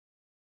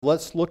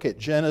Let's look at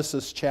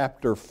Genesis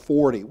chapter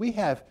 40. We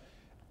have,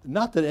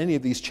 not that any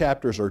of these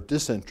chapters are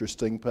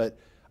disinteresting, but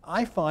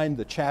I find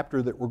the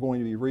chapter that we're going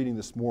to be reading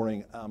this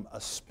morning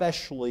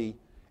especially,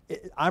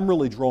 I'm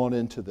really drawn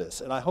into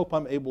this, and I hope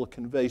I'm able to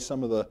convey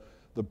some of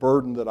the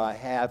burden that I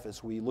have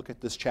as we look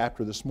at this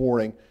chapter this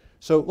morning.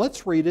 So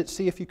let's read it,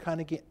 see if you kind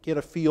of get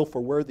a feel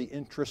for where the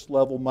interest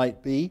level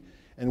might be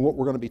and what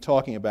we're going to be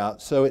talking about.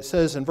 So it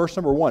says in verse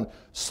number 1,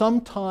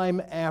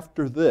 sometime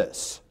after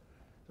this.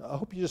 I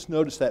hope you just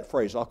notice that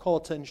phrase. I'll call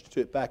attention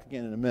to it back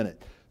again in a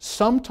minute.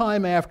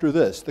 Sometime after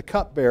this, the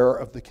cupbearer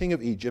of the king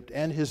of Egypt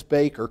and his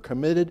baker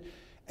committed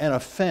an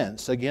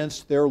offense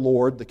against their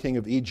lord, the king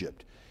of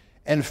Egypt.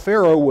 And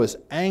Pharaoh was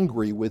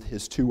angry with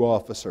his two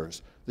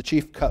officers, the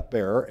chief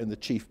cupbearer and the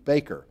chief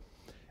baker.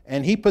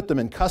 And he put them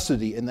in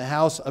custody in the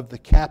house of the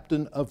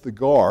captain of the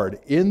guard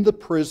in the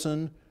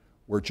prison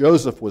where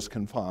Joseph was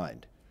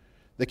confined.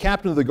 The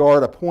captain of the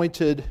guard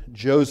appointed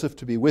Joseph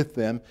to be with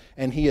them,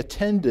 and he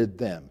attended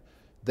them.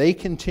 They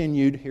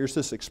continued, here's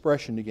this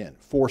expression again,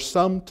 for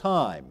some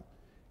time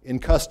in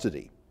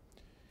custody.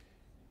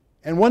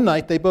 And one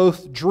night they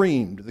both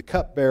dreamed, the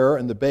cupbearer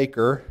and the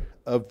baker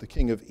of the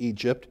king of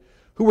Egypt,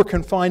 who were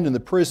confined in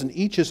the prison,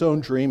 each his own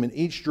dream, and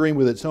each dream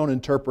with its own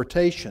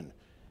interpretation.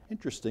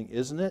 Interesting,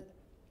 isn't it?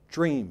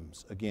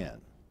 Dreams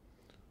again.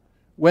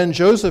 When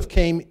Joseph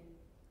came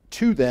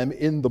to them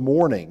in the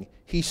morning,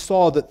 he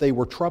saw that they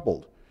were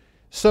troubled.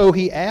 So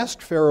he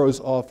asked Pharaoh's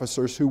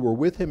officers who were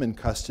with him in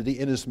custody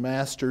in his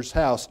master's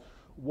house,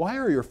 "Why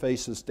are your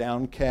faces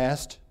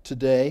downcast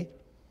today?"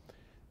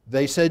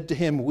 They said to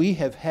him, "We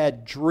have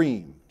had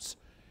dreams,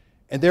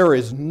 and there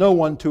is no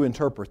one to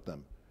interpret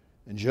them."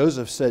 And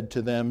Joseph said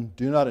to them,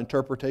 "Do not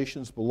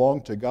interpretations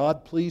belong to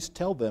God? Please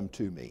tell them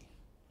to me."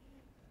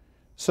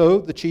 So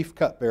the chief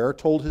cupbearer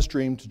told his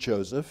dream to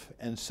Joseph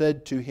and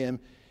said to him,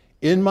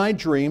 "In my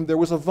dream there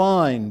was a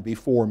vine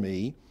before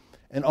me,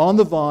 and on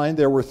the vine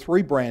there were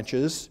 3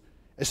 branches.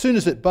 As soon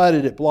as it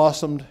budded, its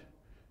blossoms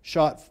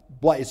shot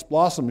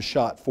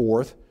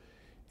forth,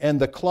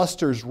 and the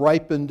clusters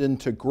ripened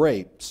into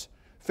grapes.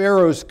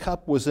 Pharaoh's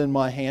cup was in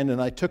my hand,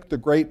 and I took the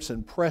grapes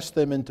and pressed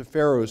them into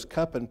Pharaoh's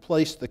cup and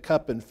placed the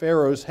cup in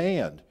Pharaoh's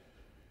hand."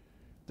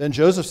 Then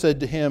Joseph said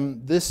to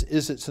him, "This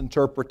is its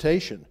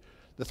interpretation.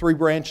 The 3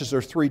 branches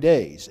are 3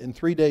 days. In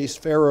 3 days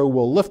Pharaoh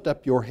will lift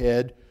up your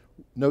head."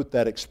 Note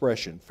that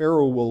expression.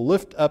 Pharaoh will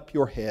lift up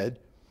your head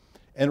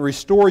and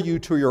restore you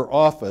to your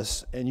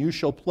office, and you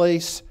shall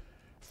place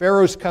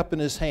Pharaoh's cup in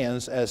his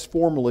hands as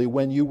formerly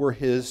when you were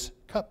his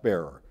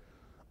cupbearer.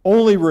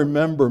 Only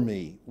remember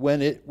me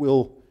when it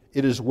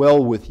is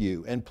well with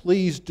you, and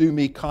please do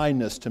me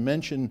kindness to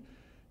mention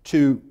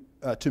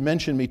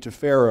me to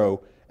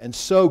Pharaoh, and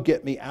so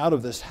get me out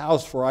of this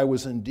house, for I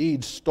was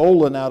indeed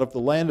stolen out of the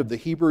land of the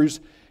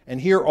Hebrews,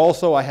 and here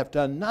also I have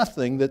done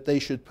nothing that they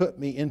should put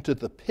me into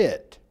the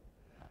pit."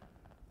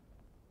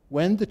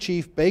 When the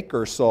chief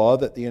baker saw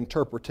that the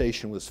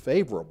interpretation was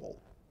favorable,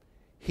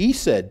 he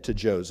said to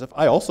Joseph,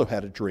 "I also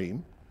had a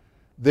dream.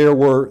 There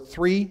were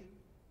 3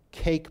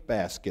 cake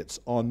baskets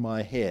on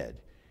my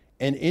head,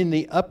 and in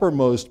the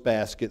uppermost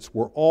baskets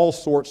were all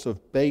sorts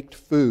of baked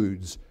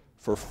foods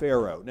for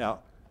Pharaoh." Now,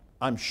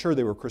 I'm sure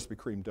they were Krispy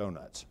Kreme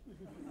donuts.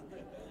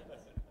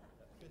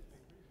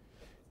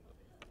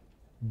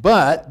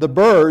 "But the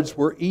birds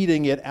were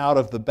eating it out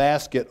of the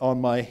basket on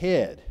my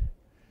head."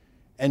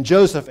 And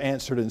Joseph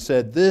answered and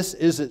said, "This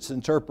is its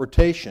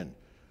interpretation.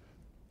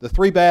 The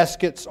 3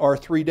 baskets are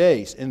 3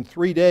 days. In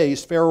 3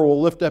 days Pharaoh will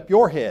lift up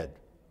your head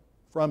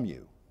from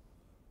you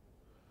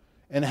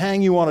and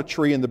hang you on a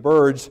tree, and the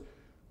birds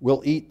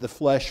will eat the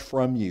flesh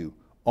from you.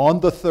 On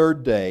the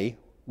 3rd day,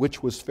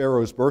 which was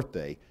Pharaoh's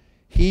birthday,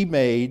 he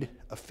made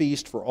a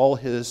feast for all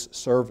his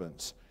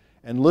servants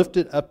and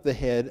lifted up the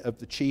head of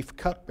the chief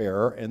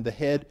cupbearer and the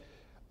head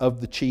of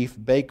the chief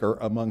baker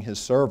among his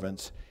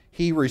servants.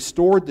 He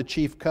restored the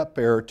chief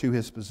cupbearer to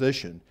his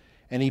position,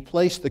 and he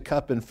placed the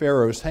cup in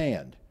Pharaoh's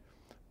hand.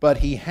 But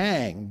he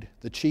hanged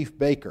the chief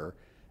baker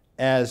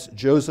as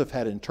Joseph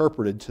had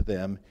interpreted to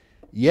them.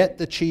 Yet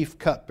the chief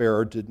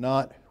cupbearer did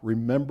not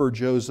remember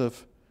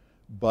Joseph,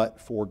 but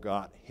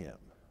forgot him."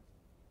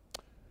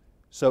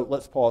 So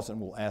let's pause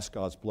and we'll ask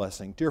God's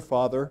blessing. Dear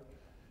Father,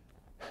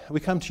 we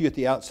come to you at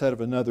the outset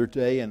of another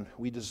day, and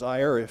we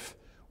desire, if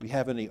we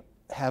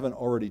haven't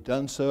already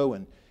done so,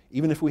 and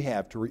even if we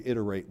have, to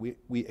reiterate,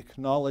 we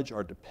acknowledge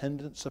our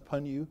dependence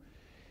upon you.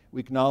 We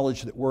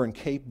acknowledge that we're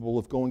incapable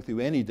of going through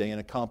any day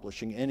and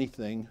accomplishing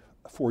anything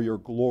for your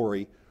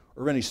glory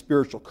or any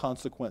spiritual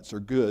consequence or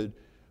good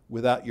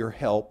without your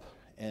help.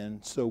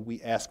 And so we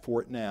ask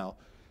for it now,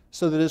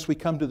 so that as we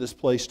come to this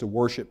place to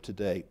worship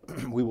today,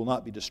 we will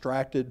not be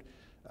distracted.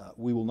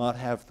 We will not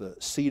have the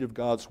seed of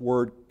God's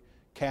word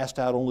cast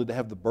out only to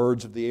have the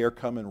birds of the air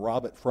come and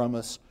rob it from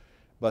us,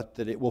 but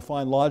that it will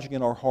find lodging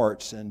in our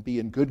hearts and be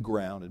in good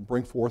ground and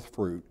bring forth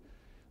fruit.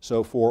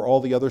 So for all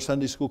the other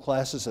Sunday school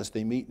classes as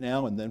they meet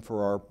now, and then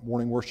for our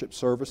morning worship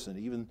service and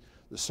even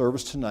the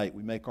service tonight,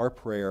 we make our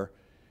prayer.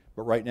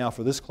 But right now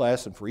for this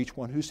class and for each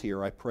one who's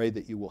here, I pray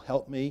that you will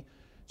help me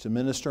to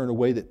minister in a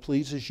way that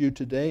pleases you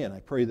today, and I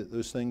pray that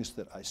those things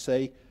that I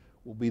say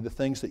will be the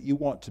things that you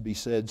want to be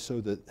said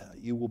so that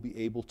you will be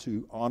able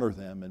to honor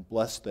them and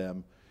bless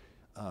them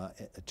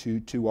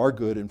to our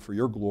good and for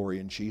your glory.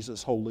 In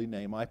Jesus' holy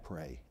name I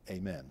pray.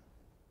 Amen.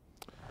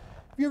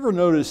 Have you ever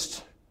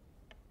noticed,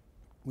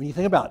 when you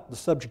think about the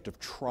subject of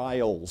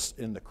trials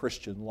in the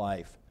Christian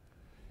life,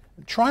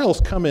 trials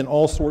come in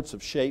all sorts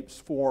of shapes,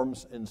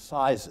 forms, and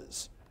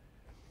sizes.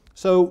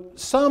 So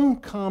some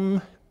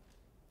come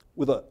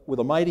with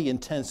a mighty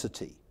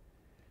intensity,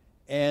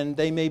 and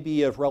they may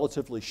be of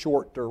relatively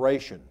short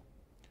duration.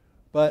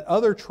 But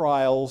other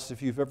trials,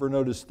 if you've ever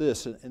noticed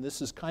this, and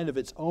this is kind of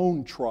its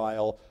own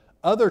trial,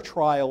 other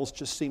trials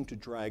just seem to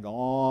drag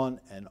on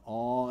and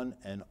on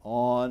and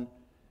on.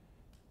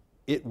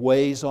 It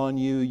weighs on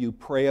you. You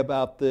pray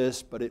about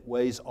this, but it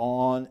weighs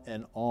on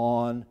and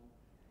on.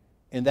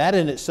 And that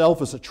in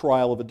itself is a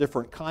trial of a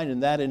different kind,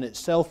 and that in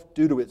itself,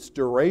 due to its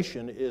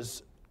duration,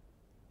 is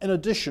an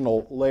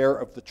additional layer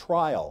of the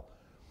trial.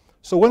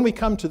 So when we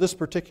come to this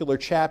particular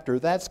chapter,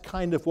 that's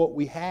kind of what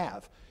we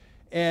have.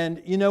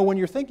 And you know, when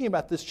you're thinking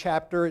about this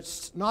chapter,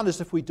 it's not as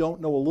if we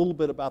don't know a little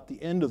bit about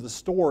the end of the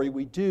story.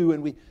 We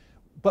do,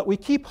 but we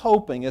keep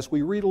hoping as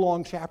we read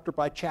along chapter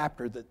by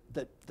chapter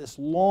that this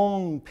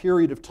long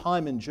period of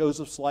time in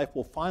Joseph's life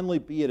will finally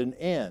be at an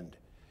end.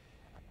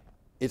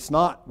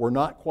 We're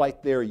not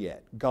quite there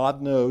yet.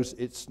 God knows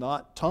it's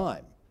not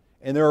time.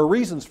 And there are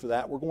reasons for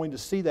that. We're going to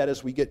see that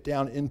as we get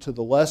down into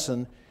the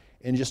lesson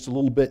in just a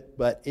little bit.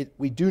 But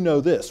we do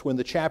know this. When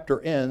the chapter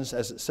ends,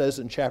 as it says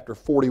in chapter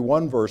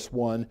 41, verse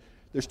 1,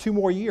 there's 2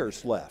 more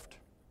years left.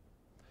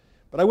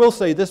 But I will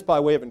say this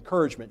by way of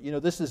encouragement. You know,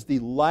 this is the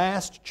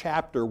last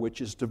chapter which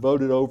is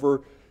devoted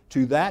over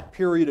to that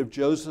period of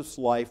Joseph's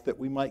life that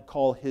we might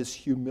call his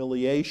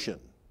humiliation.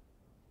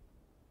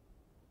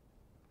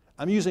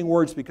 I'm using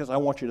words because I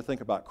want you to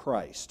think about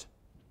Christ.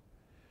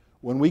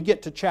 When we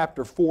get to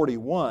chapter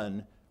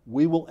 41,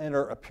 we will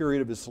enter a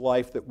period of his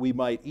life that we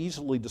might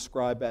easily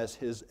describe as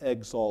his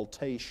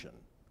exaltation.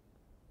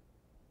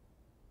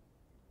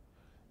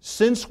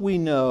 Since we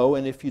know,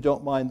 and if you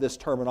don't mind this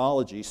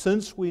terminology,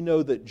 since we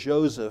know that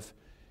Joseph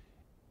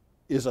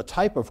is a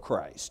type of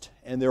Christ,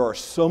 and there are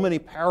so many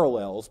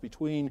parallels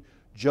between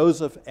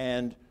Joseph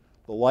and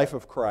the life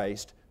of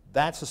Christ,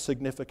 that's a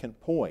significant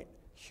point.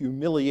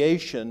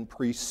 Humiliation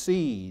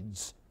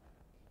precedes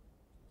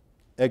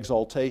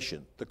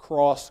exaltation. The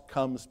cross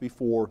comes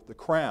before the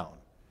crown.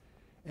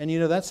 And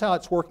you know, that's how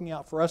it's working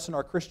out for us in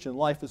our Christian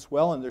life as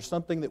well. And there's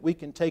something that we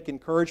can take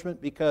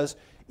encouragement, because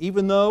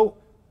even though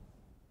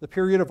the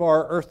period of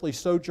our earthly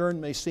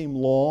sojourn may seem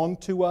long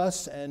to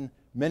us and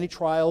many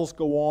trials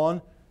go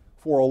on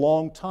for a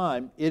long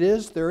time,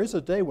 there is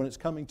a day when it's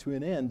coming to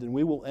an end, and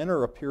we will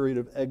enter a period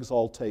of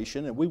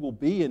exaltation, and we will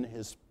be in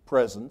his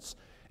presence,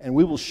 and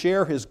we will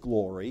share his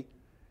glory.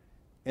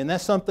 And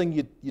that's something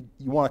you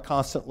want to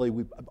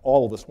constantly,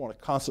 all of us want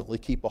to constantly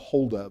keep a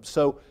hold of.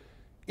 So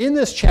in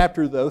this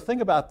chapter, though,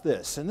 think about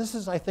this. And this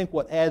is, I think,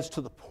 what adds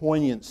to the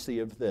poignancy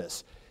of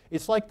this.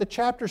 It's like the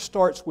chapter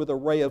starts with a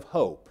ray of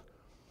hope.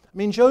 I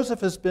mean,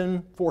 Joseph has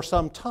been for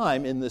some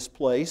time in this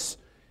place,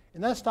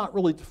 and that's not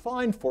really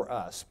defined for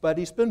us, but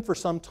he's been for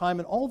some time,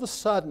 and all of a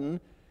sudden,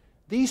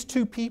 these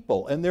 2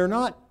 people, and they're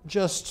not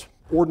just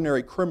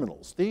ordinary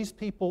criminals. These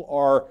people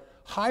are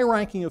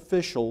high-ranking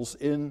officials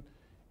in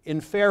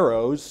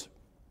Pharaoh's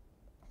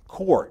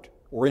court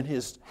or in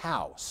his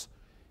house.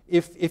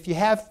 If you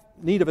have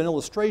need of an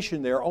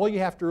illustration there, all you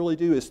have to really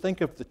do is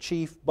think of the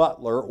chief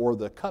butler or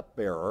the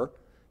cupbearer.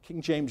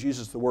 King James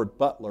uses the word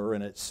butler,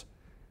 and it's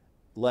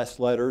less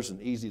letters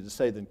and easy to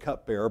say than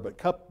cupbearer, but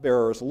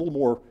cupbearer is a little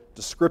more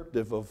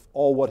descriptive of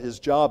all what his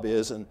job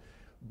is, and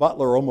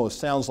butler almost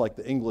sounds like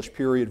the English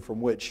period from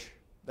which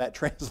that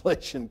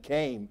translation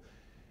came.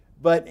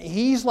 But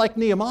he's like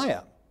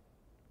Nehemiah.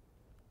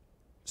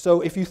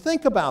 So if you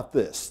think about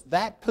this,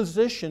 that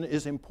position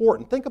is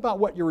important. Think about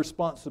what your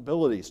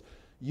responsibilities.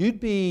 You'd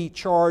be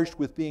charged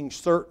with being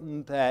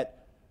certain that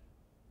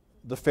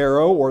the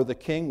Pharaoh or the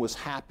king was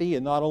happy,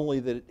 and not only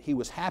that he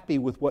was happy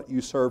with what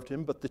you served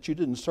him, but that you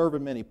didn't serve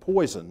him any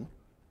poison.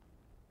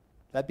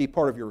 That'd be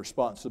part of your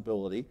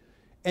responsibility.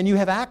 And you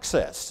have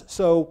access.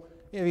 So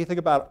if you think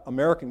about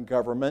American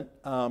government,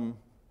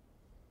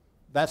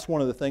 that's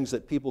one of the things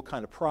that people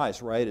kind of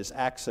prize, right, is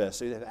access.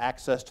 So you have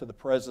access to the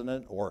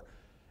president, or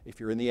if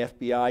you're in the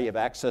FBI, you have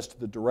access to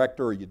the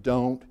director, or you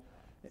don't.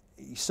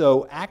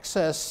 So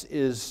access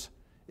is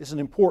an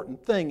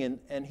important thing,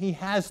 and he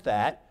has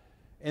that.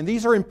 And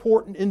these are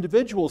important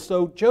individuals.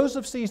 So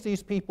Joseph sees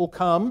these people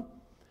come,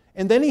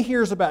 and then he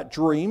hears about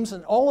dreams,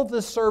 and all of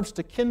this serves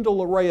to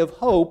kindle a ray of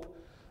hope.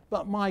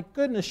 But my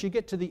goodness, you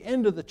get to the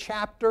end of the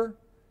chapter,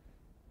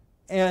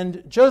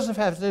 and Joseph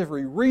has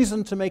every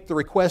reason to make the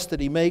request that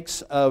he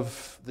makes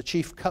of the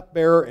chief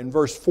cupbearer in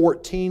verse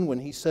 14 when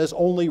he says,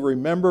 "Only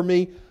remember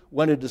me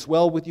when it is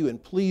well with you,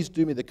 and please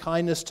do me the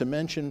kindness to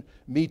mention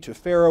me to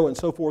Pharaoh," and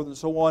so forth and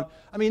so on.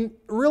 I mean,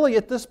 really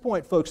at this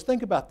point, folks,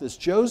 think about this.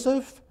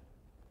 Joseph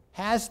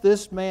has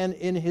this man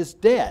in his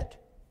debt.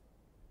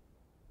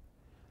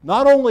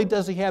 Not only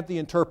does he have the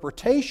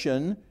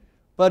interpretation,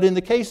 but in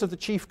the case of the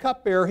chief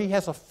cupbearer, he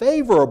has a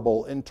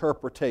favorable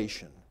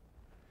interpretation.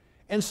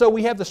 And so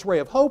we have this ray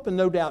of hope, and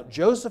no doubt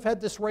Joseph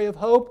had this ray of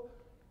hope.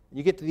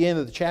 You get to the end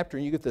of the chapter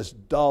and you get this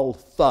dull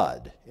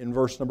thud in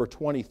verse number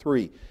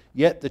 23.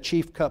 Yet the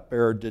chief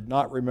cupbearer did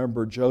not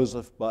remember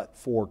Joseph, but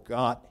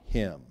forgot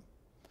him.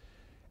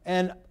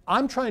 And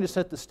I'm trying to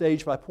set the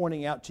stage by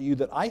pointing out to you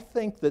that I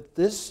think that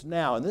this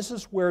now, and this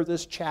is where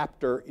this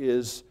chapter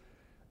is,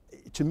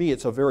 to me,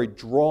 it's a very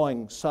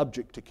drawing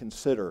subject to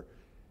consider.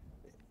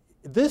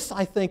 This,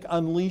 I think,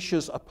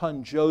 unleashes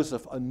upon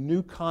Joseph a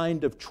new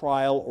kind of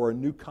trial or a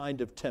new kind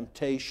of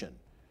temptation.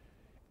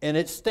 And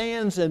it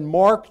stands in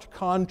marked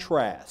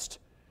contrast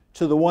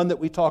to the one that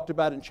we talked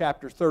about in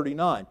chapter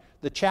 39.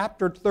 The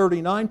chapter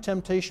 39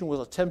 temptation was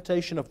a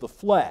temptation of the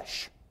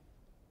flesh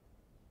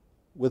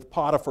with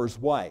Potiphar's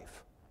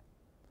wife.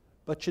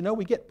 But you know,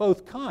 we get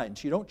both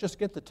kinds. You don't just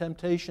get the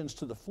temptations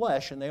to the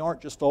flesh, and they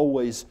aren't just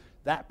always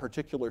that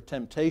particular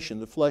temptation.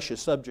 The flesh is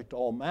subject to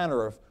all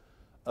manner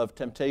of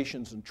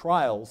temptations and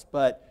trials.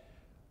 But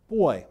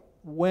boy,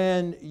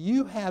 when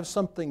you have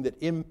something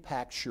that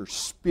impacts your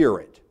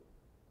spirit,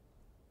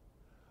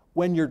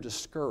 when you're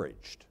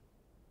discouraged,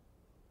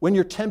 when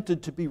you're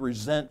tempted to be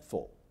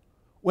resentful,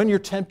 when you're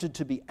tempted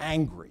to be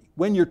angry,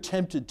 when you're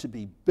tempted to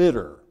be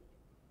bitter,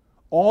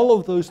 all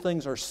of those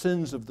things are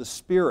sins of the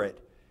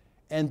Spirit,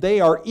 and they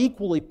are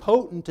equally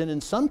potent, and in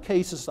some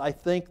cases I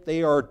think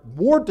they are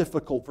more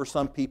difficult for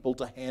some people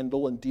to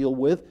handle and deal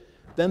with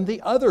than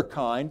the other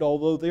kind,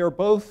 although they are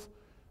both,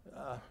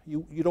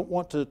 you don't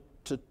want to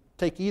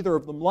take either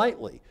of them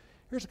lightly.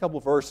 Here's a couple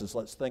of verses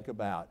let's think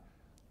about.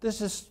 This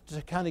is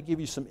to kind of give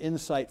you some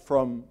insight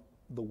from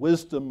the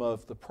wisdom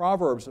of the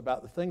Proverbs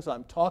about the things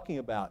I'm talking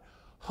about.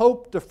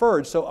 Hope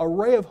deferred. So a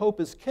ray of hope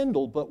is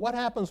kindled, but what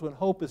happens when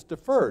hope is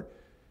deferred?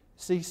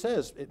 See, he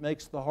says it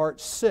makes the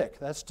heart sick.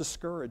 That's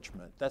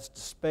discouragement. That's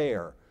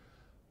despair.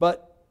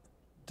 But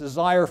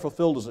desire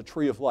fulfilled is a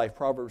tree of life,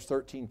 Proverbs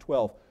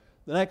 13:12.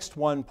 The next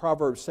one,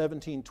 Proverbs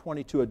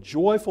 17:22. A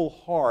joyful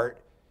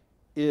heart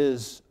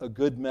is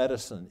good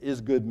medicine,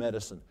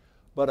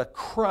 but a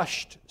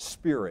crushed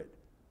spirit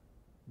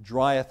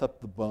drieth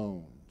up the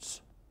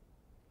bones.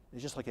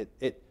 It's just like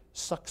it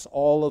sucks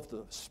all of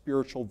the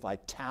spiritual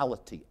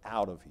vitality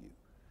out of you.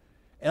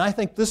 And I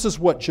think this is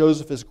what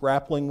Joseph is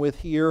grappling with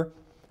here.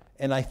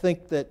 And I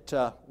think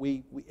that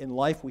we in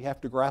life we have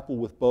to grapple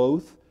with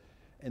both.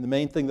 And the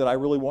main thing that I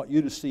really want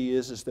you to see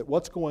is that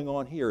what's going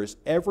on here is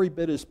every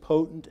bit as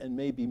potent and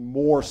maybe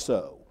more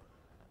so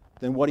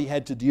than what he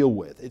had to deal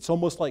with. It's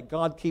almost like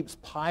God keeps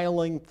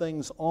piling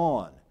things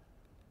on.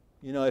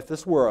 You know, if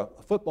this were a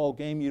football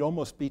game, you'd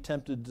almost be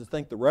tempted to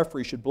think the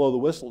referee should blow the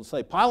whistle and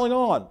say, piling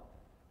on.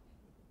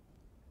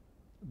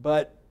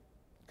 But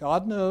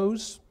God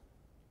knows,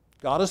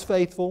 God is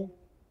faithful,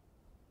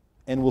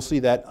 and we'll see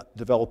that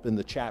develop in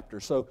the chapter.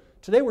 So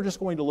today we're just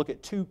going to look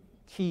at two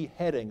key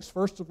headings.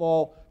 First of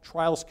all,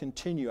 trials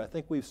continue. I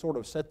think we've sort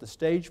of set the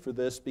stage for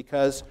this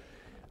because,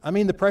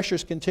 the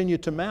pressures continue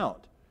to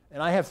mount.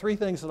 And I have three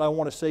things that I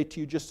want to say to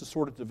you just to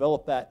sort of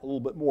develop that a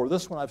little bit more.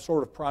 This one I've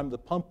sort of primed the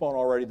pump on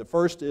already. The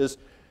first is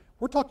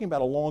we're talking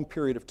about a long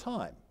period of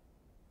time.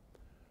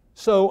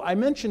 So I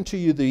mentioned to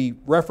you the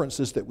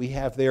references that we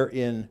have there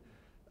in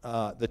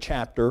the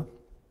chapter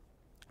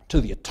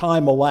to the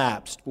time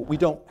elapsed, but we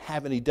don't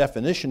have any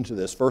definition to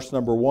this. Verse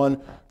number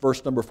 1,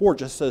 verse number 4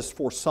 just says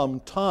for some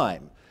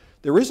time.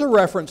 There is a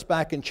reference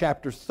back in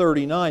chapter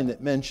 39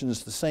 that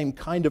mentions the same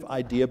kind of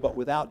idea but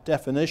without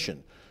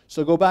definition.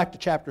 So go back to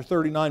chapter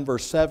 39,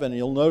 verse 7, and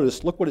you'll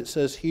notice, look what it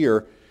says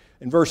here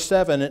in verse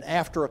 7, and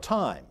after a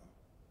time.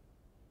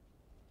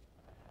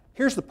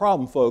 Here's the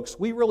problem, folks.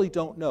 We really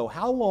don't know.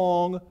 How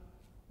long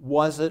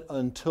was it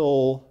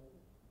until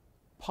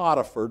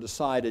Potiphar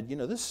decided,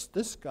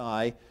 this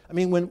guy,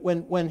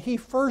 when he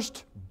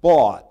first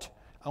bought,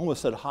 I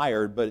almost said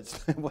hired,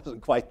 but it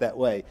wasn't quite that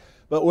way.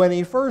 But when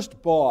he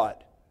first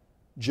bought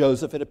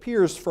Joseph, it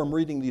appears from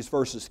reading these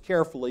verses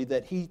carefully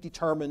that he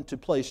determined to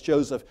place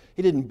Joseph.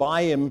 He didn't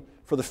buy him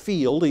for the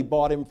field, he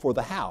bought him for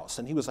the house,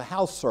 and he was a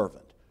house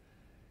servant.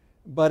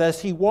 But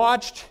as he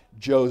watched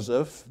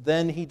Joseph,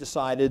 then he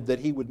decided that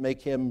he would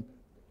make him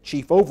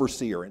chief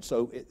overseer. And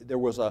so there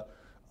was a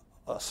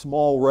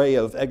small ray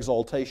of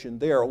exaltation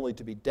there, only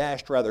to be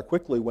dashed rather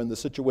quickly when the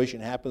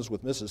situation happens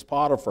with Mrs.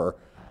 Potiphar.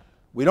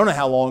 We don't know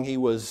how long he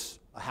was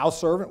a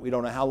house servant. We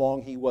don't know how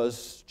long he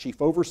was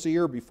chief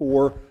overseer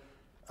before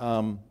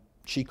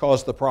she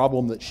caused the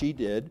problem that she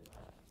did.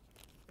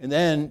 And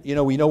then,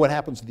 we know what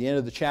happens at the end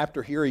of the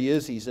chapter. Here he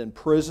is, he's in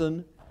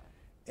prison,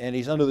 and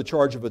he's under the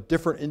charge of a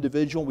different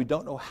individual. We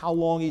don't know how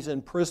long he's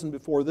in prison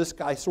before this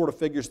guy sort of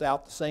figures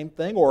out the same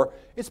thing, or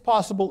it's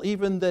possible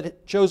even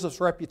that Joseph's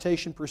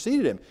reputation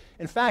preceded him.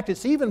 In fact,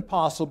 it's even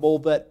possible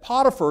that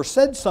Potiphar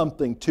said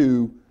something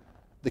to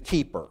the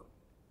keeper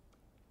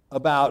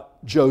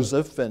about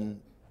Joseph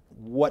and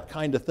what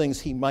kind of things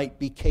he might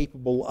be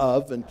capable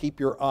of and keep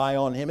your eye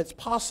on him. It's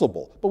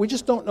possible, but we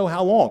just don't know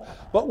how long.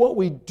 But what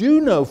we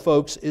do know,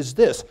 folks, is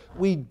this.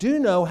 We do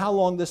know how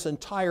long this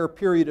entire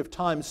period of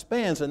time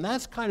spans, and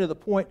that's kind of the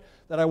point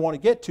that I want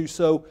to get to.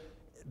 So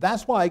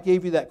that's why I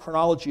gave you that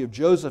chronology of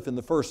Joseph in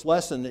the first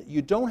lesson.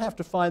 You don't have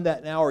to find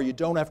that now, or you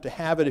don't have to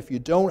have it if you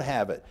don't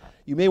have it.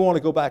 You may want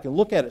to go back and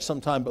look at it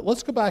sometime, but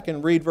let's go back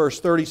and read verse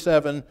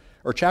 37,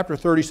 or chapter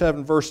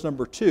 37, verse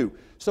number 2.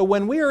 So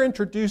when we are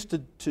introduced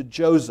to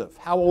Joseph,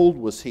 how old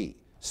was he?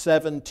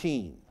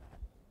 17.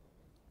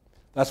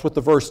 That's what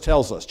the verse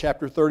tells us.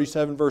 Chapter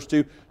 37, verse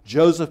 2,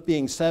 Joseph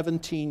being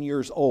 17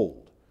 years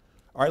old.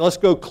 All right, let's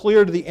go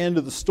clear to the end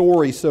of the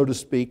story, so to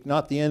speak,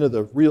 not the end of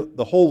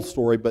the whole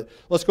story, but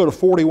let's go to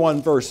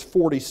 41, verse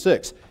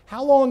 46.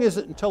 How long is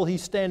it until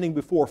he's standing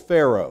before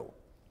Pharaoh?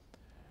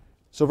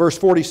 So verse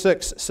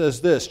 46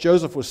 says this,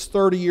 Joseph was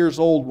 30 years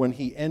old when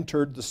he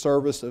entered the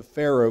service of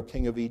Pharaoh,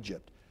 king of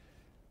Egypt.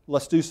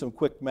 Let's do some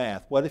quick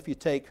math. What if you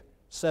take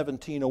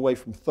 17 away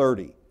from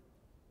 30?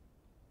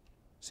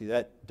 See,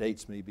 that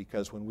dates me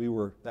because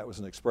that was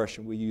an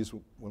expression we used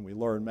when we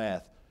learned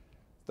math.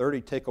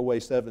 30 take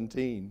away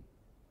 17.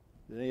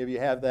 Did any of you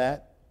have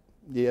that?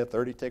 Yeah,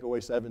 30 take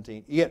away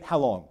 17. You get how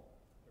long?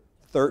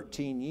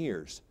 13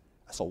 years.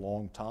 That's a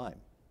long time.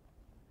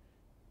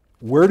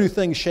 Where do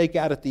things shake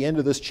out at the end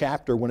of this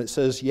chapter when it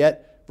says,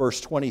 yet,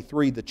 verse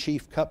 23, the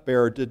chief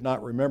cupbearer did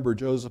not remember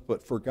Joseph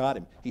but forgot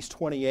him? He's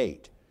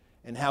 28.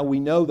 And how we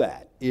know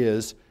that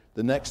is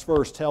the next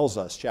verse tells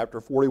us,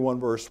 chapter 41,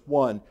 verse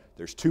 1,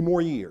 there's 2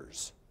 more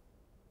years.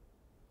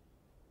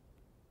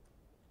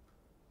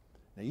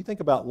 Now you think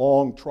about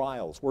long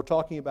trials. We're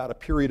talking about a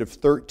period of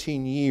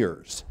 13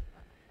 years.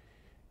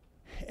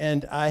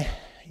 And I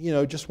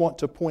just want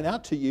to point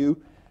out to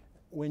you,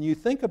 when you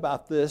think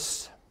about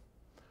this,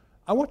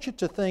 I want you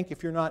to think,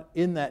 if you're not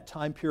in that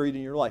time period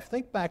in your life,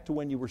 think back to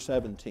when you were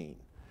 17.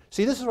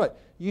 See, this is what,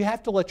 you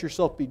have to let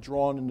yourself be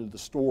drawn into the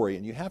story,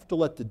 and you have to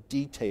let the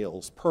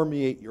details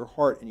permeate your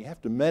heart, and you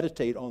have to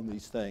meditate on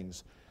these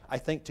things, I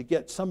think, to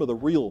get some of the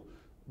real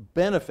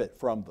benefit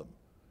from them.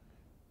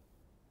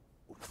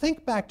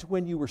 Think back to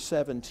when you were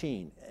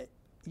 17.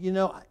 You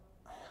know,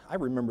 I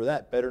remember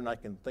that better than I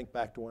can think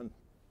back to one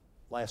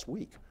last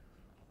week.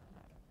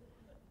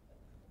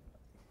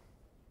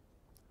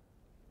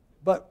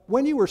 But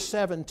when you were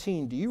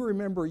 17, do you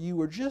remember you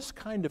were just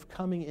kind of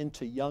coming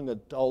into young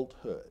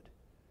adulthood?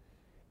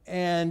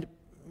 And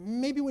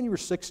maybe when you were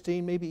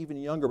 16, maybe even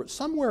younger, but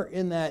somewhere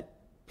in that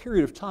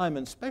period of time,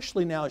 and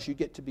especially now as you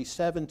get to be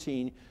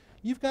 17,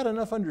 you've got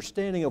enough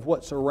understanding of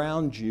what's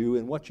around you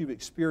and what you've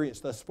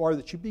experienced thus far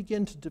that you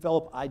begin to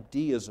develop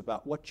ideas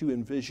about what you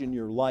envision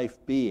your life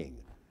being,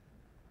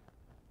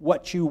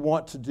 what you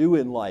want to do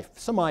in life,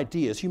 some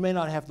ideas. You may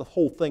not have the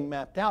whole thing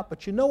mapped out,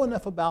 but you know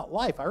enough about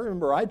life. I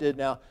remember I did.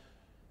 Now,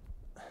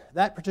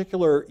 that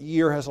particular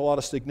year has a lot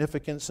of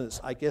significance, and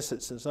I guess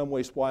it's in some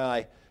ways why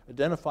I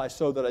identify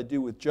so that I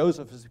do with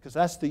Joseph, is because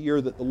that's the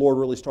year that the Lord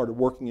really started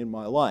working in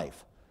my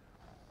life.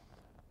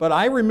 But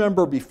I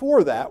remember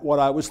before that what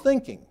I was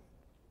thinking.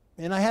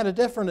 And I had a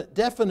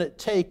definite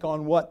take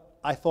on what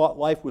I thought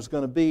life was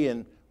going to be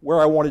and where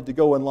I wanted to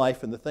go in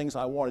life and the things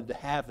I wanted to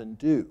have and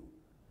do.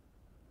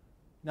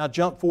 Now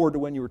jump forward to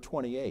when you were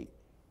 28.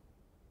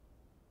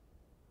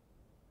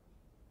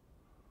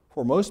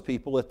 For most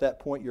people at that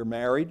point you're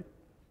married,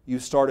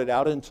 you've started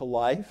out into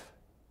life,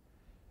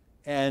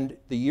 and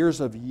the years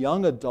of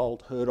young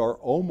adulthood are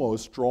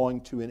almost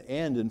drawing to an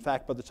end. In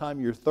fact, by the time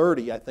you're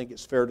 30, I think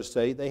it's fair to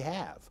say they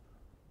have.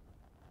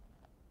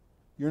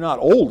 You're not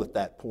old at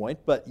that point,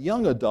 but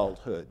young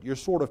adulthood. You're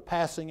sort of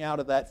passing out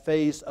of that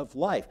phase of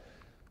life.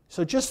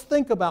 So just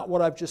think about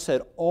what I've just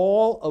said,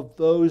 all of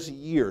those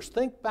years.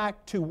 Think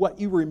back to what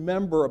you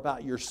remember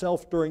about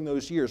yourself during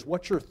those years,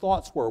 what your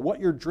thoughts were, what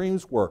your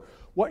dreams were,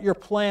 what your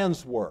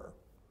plans were.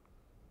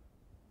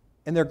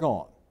 And they're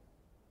gone.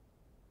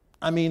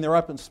 I mean, they're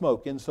up in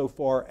smoke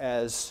insofar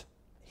as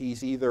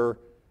he's either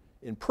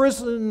in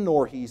prison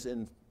or he's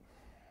in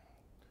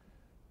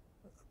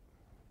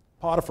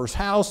Potiphar's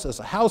house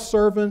as a house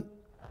servant.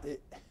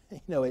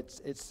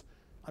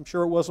 I'm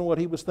sure it wasn't what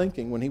he was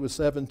thinking when he was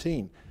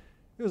 17.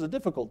 It was a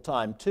difficult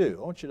time, too.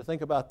 I want you to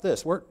think about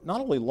this. We're not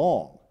only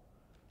long,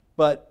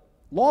 but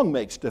long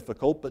makes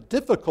difficult, but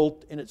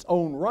difficult in its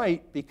own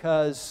right,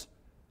 because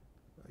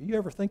you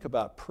ever think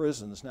about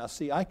prisons? Now,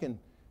 see, I can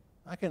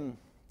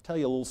tell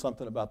you a little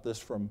something about this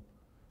from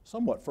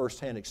somewhat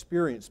firsthand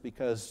experience,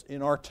 because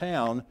in our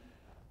town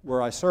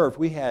where I served,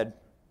 we had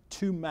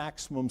 2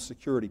 maximum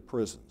security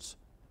prisons.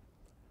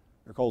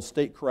 They're called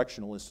state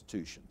correctional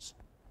institutions.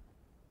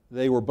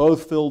 They were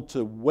both filled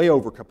to way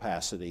over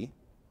capacity,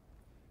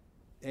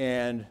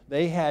 and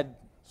they had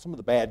some of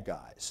the bad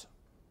guys.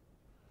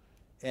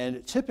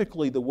 And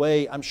typically the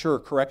way, I'm sure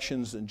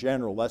corrections in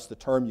general, that's the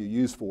term you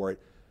use for it,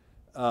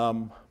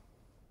 I'm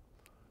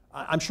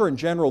sure in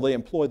general they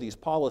employ these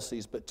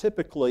policies, but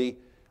typically,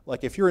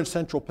 like if you're in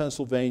central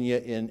Pennsylvania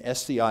in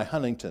SCI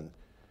Huntington,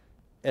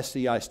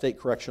 SCI State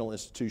Correctional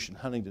Institution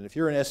Huntington, if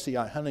you're in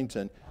SCI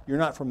Huntington, you're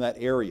not from that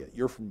area.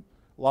 You're from,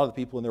 a lot of the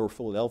people in there were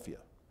Philadelphia.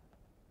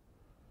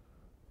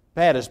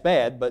 bad is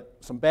bad, but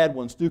some bad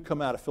ones do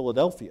come out of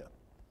Philadelphia.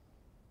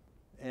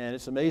 And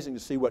it's amazing to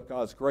see what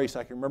God's grace.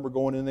 I can remember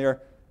going in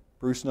there.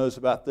 Bruce knows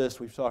about this.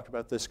 We've talked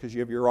about this because you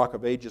have your Rock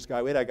of Ages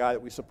guy. We had a guy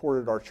that we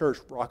supported at our church,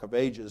 Rock of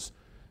Ages.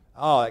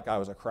 Oh, that guy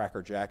was a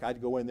crackerjack.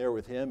 I'd go in there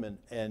with him,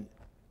 and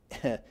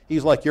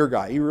he's like your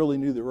guy. He really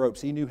knew the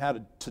ropes. He knew how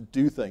to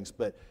do things.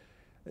 But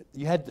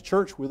you had the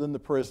church within the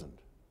prison.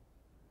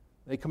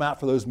 They'd come out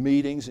for those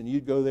meetings, and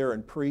you'd go there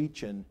and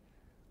preach, and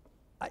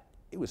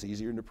it was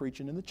easier than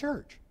preaching in the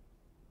church.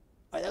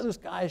 Those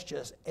guys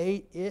just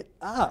ate it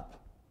up.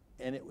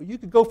 And you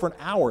could go for an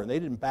hour, and they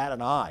didn't bat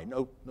an eye.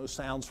 No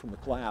sounds from the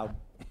cloud.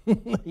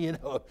 You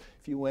know,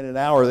 if you went an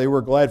hour, they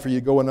were glad for you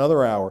to go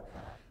another hour.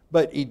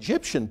 But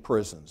Egyptian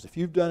prisons, if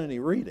you've done any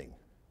reading,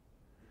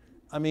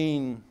 I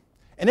mean,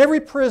 and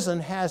every prison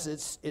has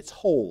its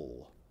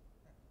hole.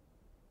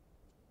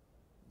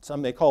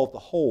 Some may call it the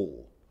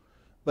hole.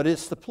 But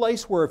it's the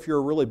place where if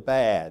you're really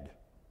bad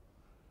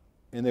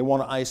and they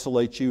want to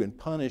isolate you and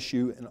punish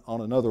you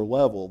on another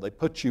level, they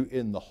put you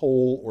in the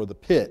hole or the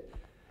pit.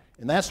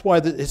 And that's why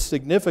it's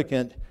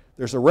significant.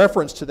 There's a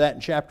reference to that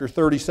in chapter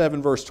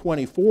 37, verse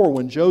 24,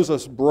 when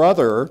Joseph's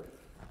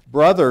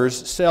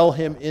brothers sell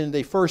him in,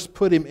 they first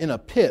put him in a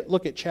pit.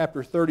 Look at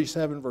chapter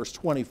 37, verse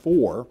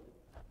 24.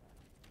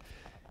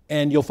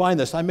 And you'll find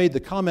this. I made the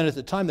comment at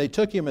the time, they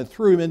took him and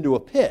threw him into a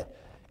pit.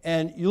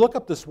 And you look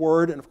up this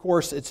word, and of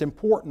course it's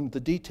important, the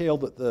detail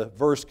that the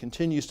verse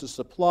continues to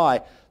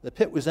supply. The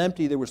pit was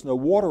empty, there was no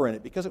water in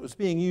it, because it was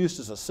being used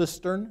as a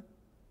cistern.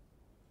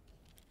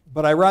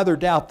 But I rather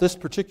doubt this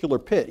particular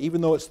pit, even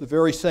though it's the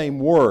very same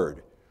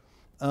word.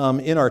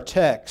 In our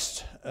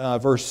text,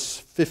 verse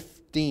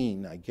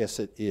 15, I guess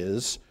it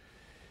is,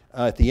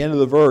 at the end of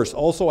the verse,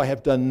 also I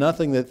have done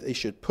nothing that they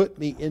should put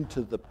me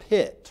into the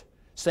pit.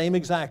 Same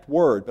exact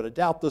word, but I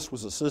doubt this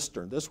was a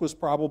cistern. This was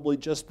probably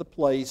just the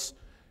place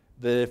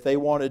that if they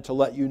wanted to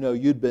let you know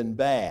you'd been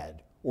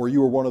bad or you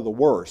were one of the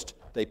worst,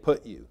 they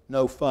put you.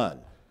 No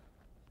fun.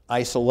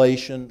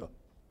 Isolation,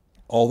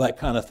 all that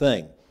kind of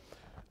thing.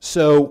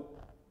 So,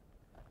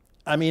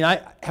 I mean,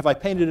 have I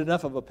painted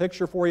enough of a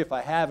picture for you? If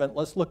I haven't,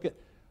 let's look at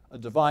a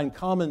divine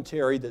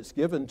commentary that's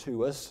given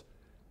to us.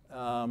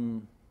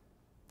 Oh,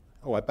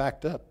 I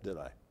backed up, did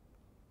I?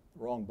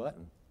 Wrong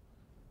button.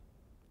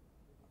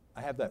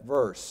 I have that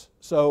verse.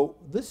 So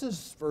this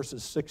is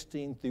verses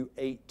 16 through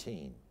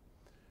 18.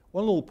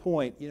 One little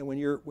point, you know,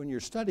 when you're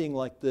studying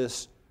like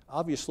this,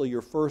 obviously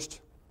your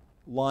first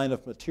line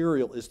of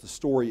material is the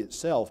story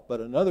itself, but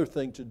another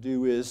thing to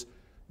do is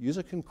use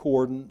a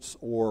concordance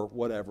or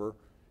whatever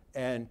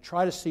and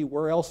try to see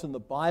where else in the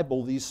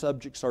Bible these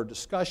subjects are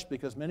discussed,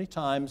 because many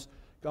times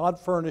God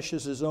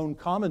furnishes His own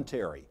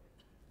commentary.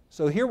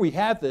 So here we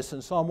have this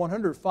in Psalm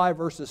 105,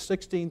 verses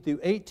 16 through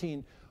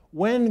 18.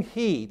 When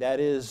He, that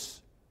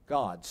is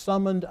God,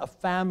 summoned a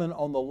famine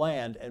on the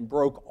land and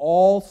broke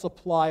all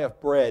supply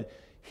of bread,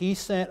 He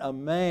sent a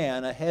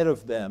man ahead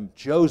of them,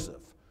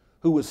 Joseph,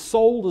 who was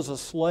sold as a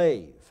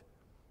slave.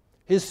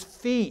 His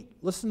feet,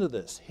 listen to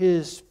this,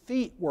 his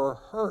feet were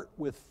hurt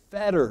with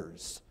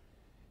fetters.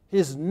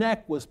 His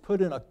neck was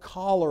put in a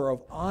collar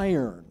of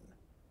iron.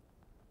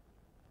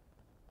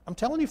 I'm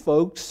telling you,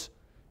 folks,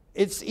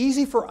 it's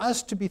easy for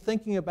us to be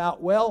thinking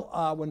about,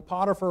 well, when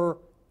Potiphar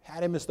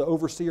had him as the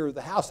overseer of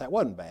the house, that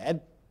wasn't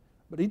bad.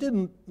 But he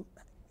didn't,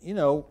 you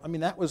know, I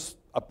mean, that was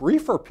a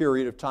briefer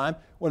period of time.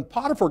 When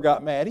Potiphar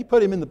got mad, he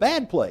put him in the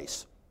bad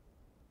place.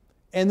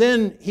 And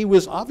then he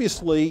was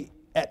obviously,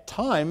 at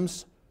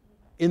times,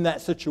 in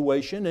that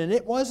situation, and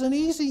it wasn't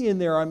easy in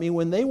there. I mean,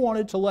 when they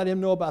wanted to let him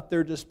know about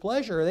their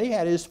displeasure, they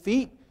had his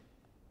feet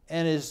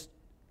and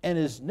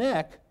his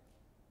neck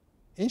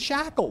in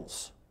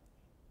shackles.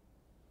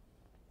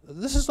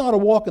 This is not a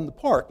walk in the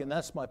park, and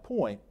that's my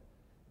point.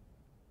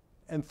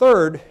 And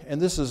third,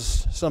 and this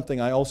is something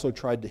I also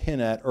tried to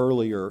hint at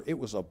earlier, it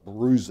was a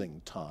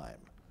bruising time.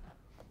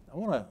 I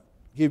want to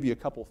give you a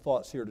couple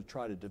thoughts here to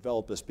try to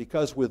develop this,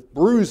 because with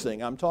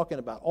bruising, I'm talking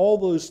about all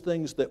those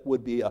things that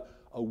would be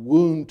a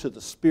wound to the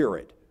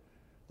spirit,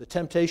 the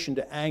temptation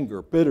to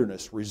anger,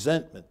 bitterness,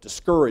 resentment,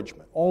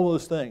 discouragement, all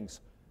those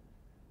things.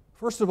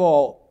 First of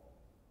all,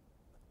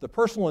 the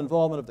personal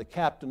involvement of the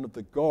captain of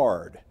the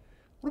guard.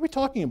 What are we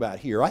talking about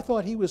here? I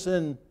thought he was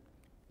in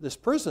this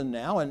prison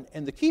now,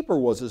 and the keeper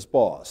was his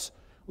boss.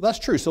 Well,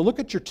 that's true. So look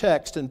at your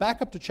text and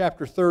back up to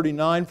chapter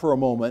 39 for a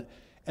moment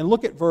and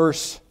look at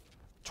verse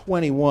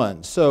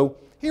 21. So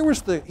here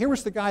was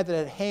the guy that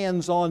had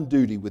hands-on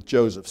duty with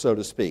Joseph, so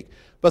to speak.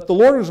 But the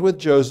Lord was with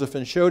Joseph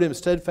and showed him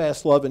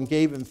steadfast love and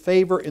gave him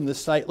favor in the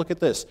sight, look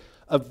at this,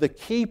 of the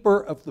keeper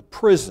of the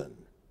prison.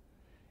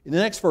 In the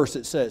next verse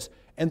it says,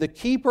 and the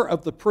keeper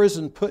of the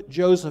prison put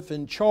Joseph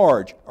in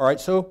charge. All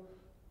right, so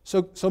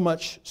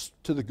much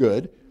to the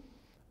good.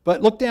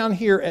 But look down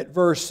here at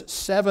verse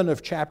 7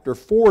 of chapter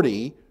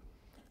 40.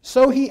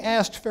 So he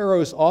asked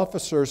Pharaoh's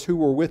officers who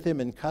were with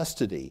him in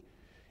custody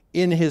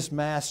in his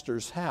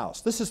master's house.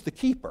 This is the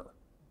keeper.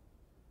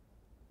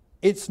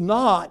 It's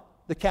not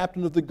the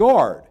captain of the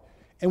guard.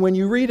 And when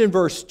you read in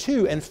verse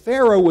 2, and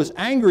Pharaoh was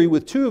angry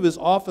with two of his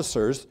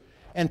officers,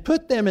 and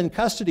put them in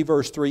custody,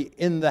 verse 3,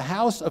 in the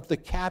house of the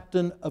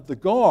captain of the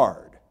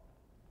guard,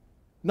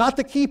 not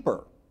the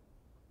keeper.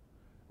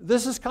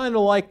 This is kind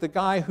of like the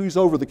guy who's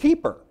over the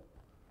keeper.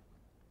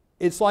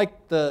 It's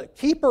like the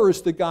keeper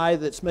is the guy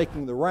that's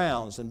making the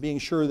rounds and being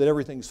sure that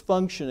everything's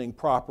functioning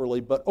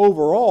properly, but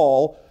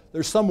overall,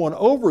 there's someone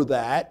over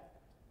that.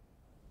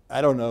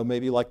 I don't know,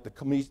 maybe like the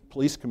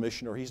police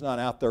commissioner. He's not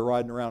out there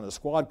riding around in a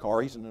squad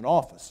car. He's in an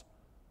office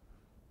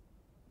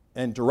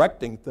and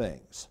directing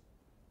things.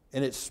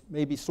 And it's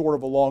maybe sort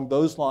of along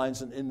those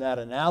lines in that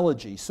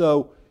analogy.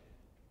 So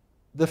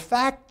the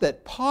fact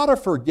that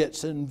Potiphar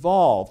gets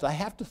involved, I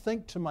have to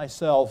think to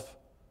myself,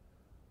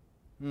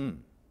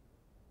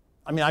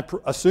 I mean, I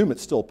assume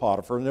it's still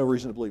Potiphar, no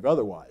reason to believe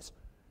otherwise.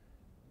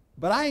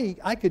 But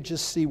I could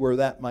just see where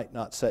that might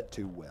not set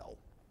too well.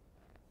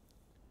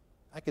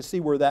 I could see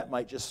where that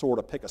might just sort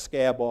of pick a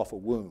scab off a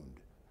wound.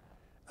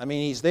 I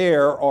mean, he's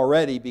there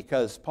already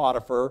because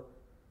Potiphar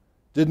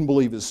didn't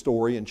believe his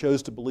story and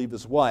chose to believe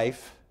his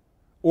wife,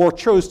 or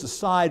chose to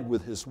side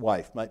with his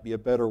wife, might be a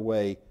better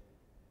way.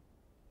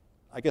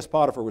 I guess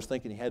Potiphar was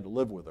thinking he had to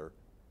live with her.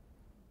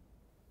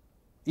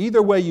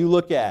 Either way you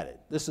look at it,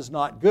 this is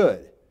not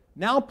good.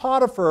 Now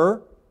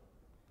Potiphar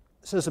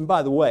says, and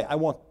by the way, I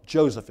want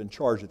Joseph in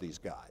charge of these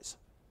guys.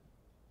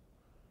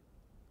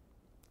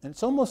 And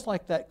it's almost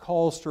like that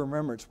calls to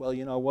remembrance, well,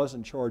 you know, I was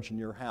in charge in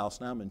your house,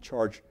 now I'm in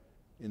charge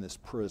in this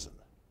prison.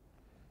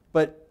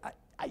 But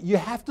you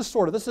have to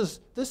sort of, this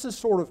is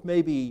sort of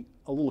maybe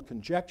a little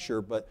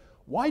conjecture, but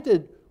why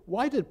did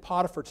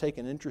Potiphar take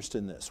an interest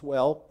in this?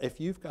 Well, if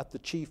you've got the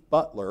chief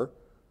butler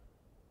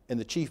and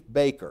the chief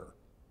baker,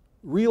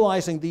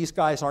 realizing these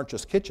guys aren't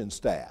just kitchen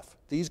staff,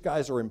 these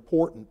guys are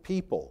important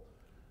people,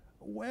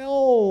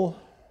 well,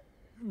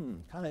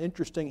 kind of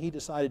interesting, he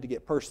decided to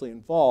get personally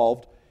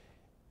involved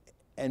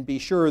and be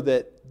sure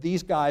that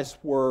these guys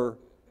were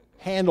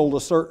handled a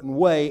certain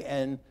way,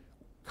 and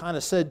kind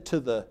of said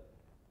to the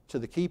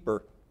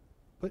keeper,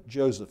 put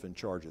Joseph in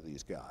charge of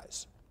these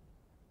guys.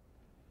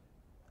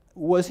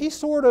 Was he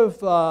sort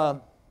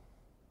of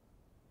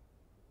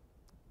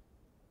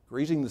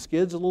greasing the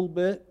skids a little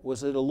bit?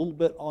 Was it a little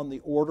bit on the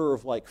order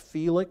of like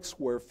Felix,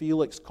 where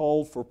Felix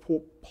called for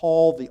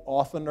Paul the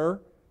oftener,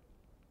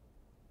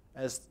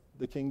 as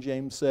the King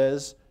James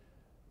says,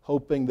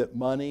 hoping that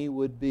money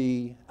would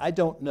be, I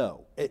don't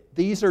know.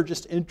 These are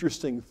just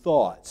interesting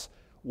thoughts.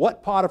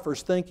 What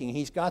Potiphar's thinking,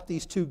 he's got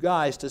these two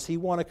guys, does he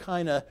want to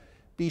kind of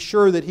be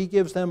sure that he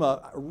gives them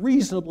a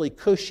reasonably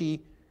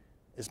cushy,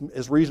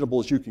 as reasonable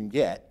as you can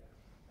get,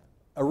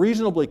 a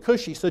reasonably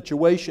cushy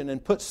situation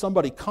and put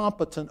somebody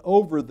competent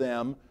over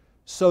them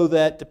so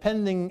that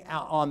depending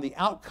on the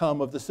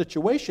outcome of the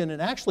situation,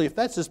 and actually if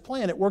that's his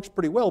plan, it works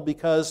pretty well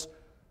because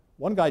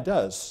one guy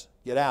does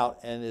get out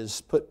and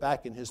is put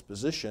back in his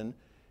position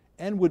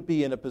and would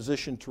be in a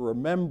position to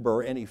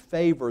remember any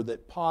favor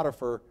that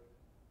Potiphar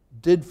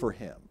did for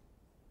him.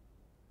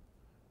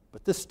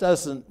 But this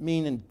doesn't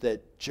mean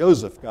that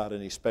Joseph got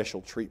any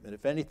special treatment.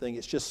 If anything,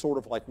 it's just sort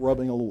of like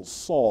rubbing a little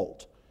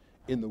salt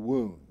in the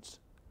wounds.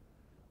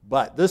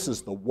 But this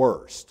is the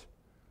worst.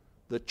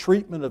 The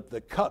treatment of the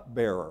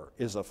cupbearer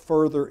is a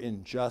further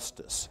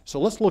injustice. So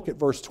let's look at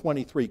verse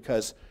 23,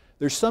 because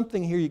there's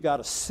something here you got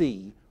to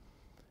see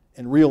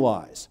and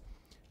realize.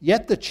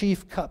 Yet the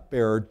chief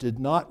cupbearer did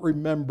not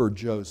remember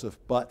Joseph,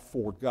 but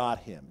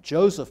forgot him.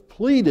 Joseph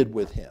pleaded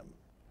with him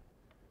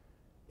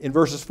in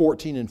verses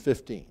 14 and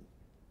 15.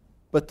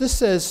 But this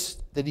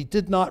says that he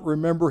did not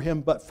remember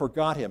him, but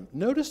forgot him.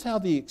 Notice how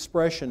the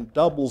expression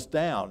doubles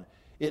down.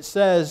 It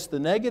says the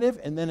negative,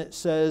 and then it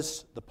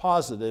says the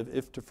positive,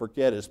 if to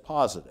forget is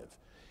positive.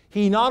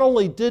 He not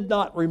only did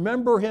not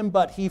remember him,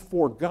 but he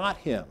forgot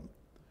him.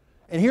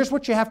 And here's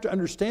what you have to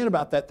understand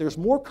about that. There's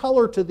more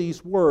color to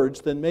these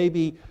words than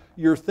maybe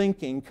you're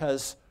thinking,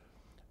 because,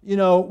 you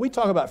know, we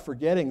talk about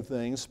forgetting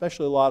things,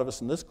 especially a lot of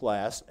us in this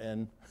class,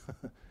 and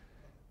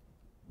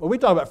when we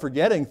talk about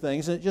forgetting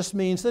things, it just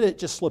means that it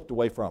just slipped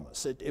away from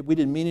us. We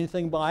didn't mean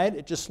anything by it,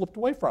 it just slipped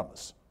away from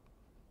us.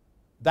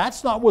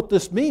 That's not what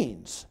this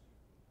means.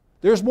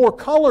 There's more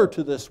color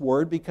to this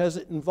word because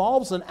it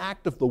involves an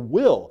act of the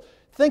will.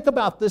 Think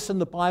about this in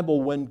the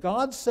Bible. When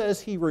God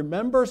says He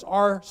remembers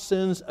our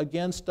sins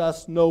against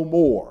us no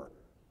more,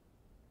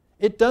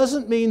 it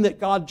doesn't mean that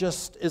God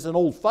just is an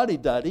old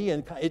fuddy-duddy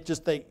and he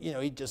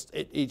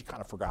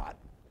kind of forgot.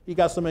 He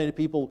got so many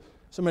people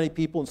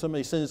and so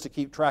many sins to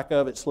keep track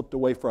of, it slipped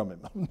away from him.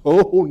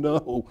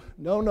 No.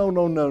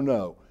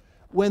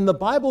 When the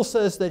Bible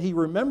says that He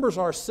remembers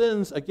our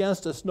sins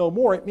against us no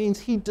more, it means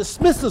He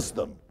dismisses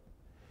them.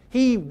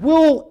 He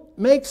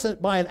makes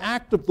it by an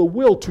act of the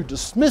will to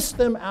dismiss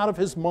them out of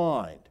His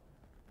mind,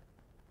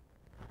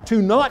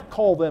 to not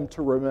call them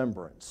to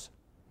remembrance.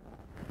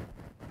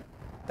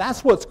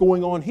 That's what's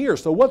going on here.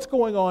 So what's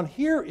going on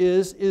here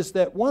is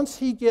that once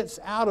he gets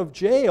out of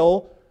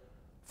jail,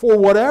 for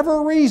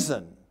whatever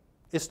reason,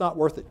 it's not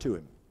worth it to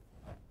him.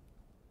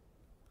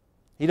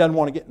 He doesn't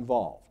want to get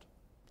involved.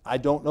 I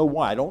don't know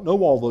why. I don't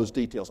know all those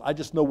details. I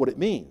just know what it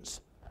means.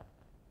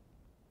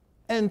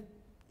 And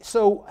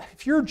So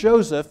if you're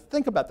Joseph,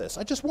 think about this.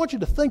 I just want you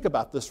to think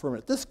about this for a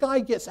minute. This guy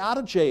gets out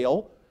of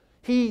jail.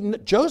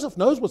 Joseph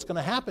knows what's going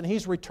to happen.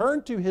 He's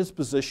returned to his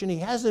position. He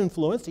has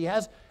influence. He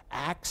has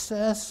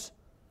access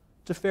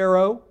to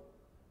Pharaoh.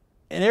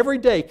 And every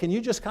day, can you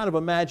just kind of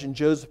imagine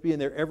Joseph being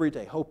there every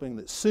day, hoping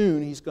that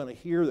soon he's going to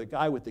hear the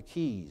guy with the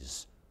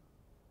keys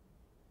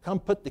come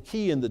put the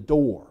key in the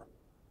door.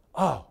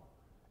 Oh,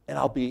 and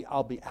I'll be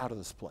out of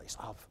this place.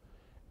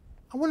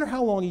 I wonder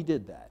how long he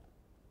did that.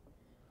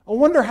 I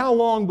wonder how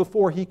long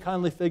before he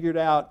finally figured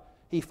out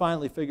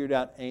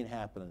ain't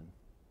happening.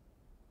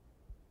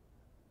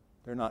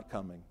 They're not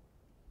coming.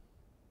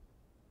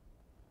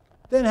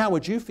 Then how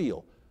would you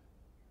feel?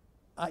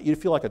 You'd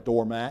feel like a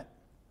doormat.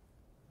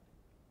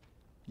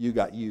 You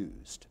got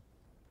used.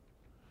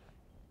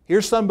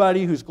 Here's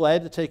somebody who's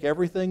glad to take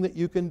everything that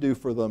you can do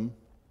for them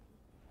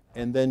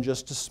and then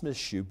just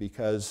dismiss you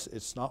because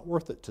it's not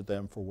worth it to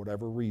them for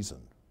whatever reason.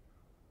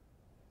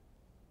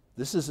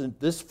 This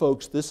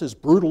is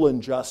brutal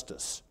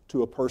injustice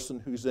to a person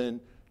who's in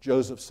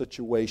Joseph's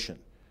situation.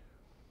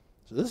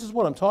 So this is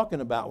what I'm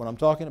talking about when I'm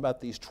talking about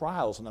these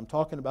trials, and I'm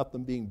talking about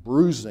them being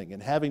bruising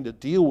and having to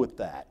deal with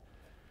that.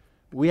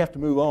 We have to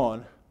move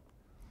on.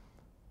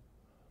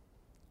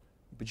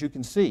 But you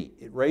can see,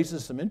 it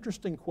raises some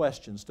interesting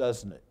questions,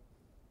 doesn't it?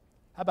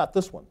 How about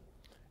this one?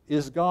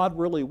 Is God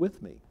really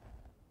with me?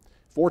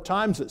 4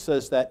 times it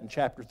says that in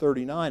chapter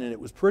 39, and it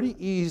was pretty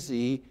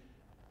easy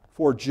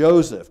for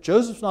Joseph.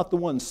 Joseph's not the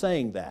one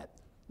saying that.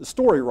 The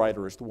story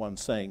writer is the one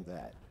saying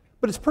that.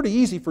 But it's pretty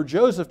easy for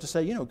Joseph to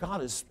say,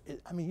 God is,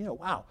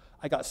 wow,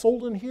 I got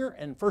sold in here,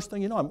 and first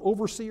thing you know, I'm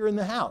overseer in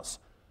the house.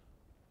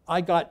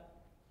 I got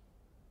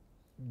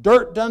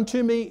dirt done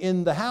to me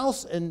in the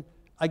house, and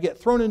I get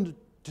thrown into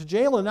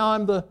jail, and now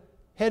I'm the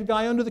head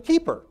guy under the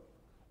keeper.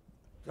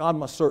 God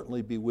must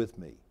certainly be with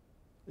me.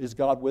 Is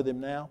God with him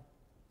now?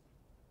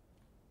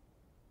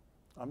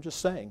 I'm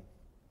just saying.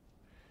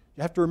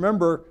 You have to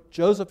remember,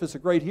 Joseph is a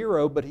great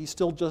hero, but he's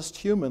still just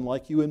human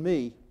like you and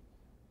me.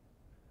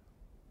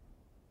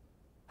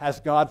 Has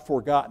God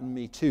forgotten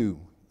me too?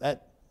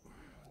 That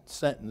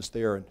sentence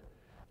there, and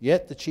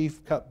yet the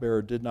chief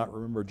cupbearer did not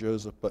remember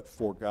Joseph, but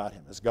forgot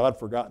him. Has God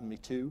forgotten me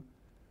too?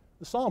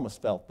 The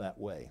psalmist felt that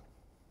way.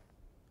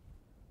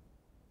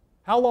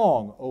 How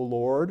long, O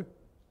Lord?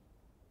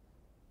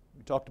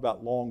 We talked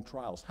about long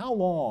trials. How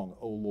long,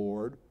 O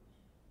Lord,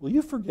 will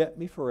you forget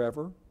me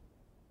forever?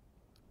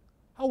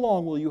 How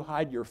long will you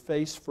hide your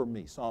face from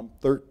me? Psalm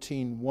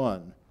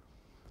 13:1.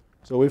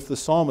 So if the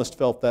psalmist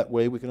felt that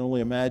way, we can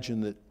only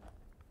imagine that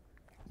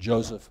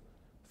Joseph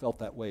felt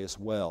that way as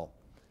well.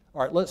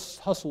 All right, let's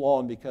hustle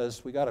on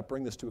because we got to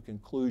bring this to a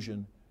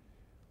conclusion.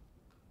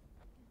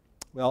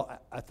 Well,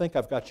 I think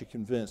I've got you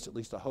convinced, at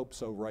least I hope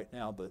so right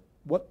now, that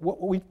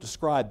what we've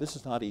described, this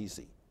is not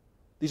easy.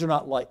 These are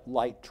not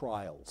light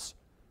trials.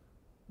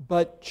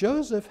 But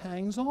Joseph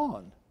hangs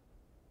on.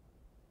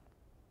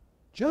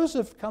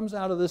 Joseph comes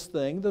out of this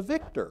thing the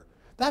victor.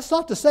 That's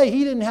not to say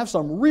he didn't have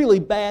some really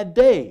bad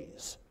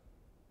days.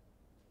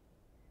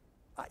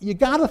 You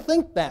got to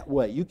think that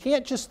way. You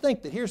can't just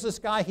think that here's this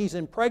guy, he's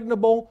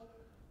impregnable,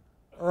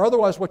 or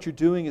otherwise what you're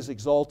doing is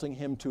exalting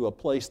him to a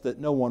place that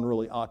no one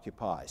really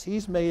occupies.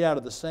 He's made out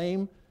of the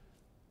same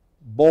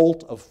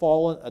bolt of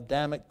fallen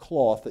Adamic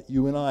cloth that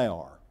you and I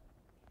are.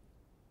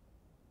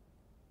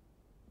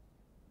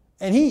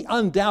 And he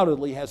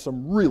undoubtedly has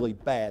some really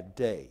bad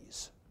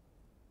days.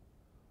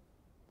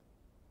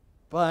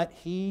 But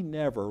he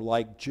never,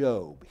 like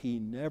Job, he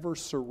never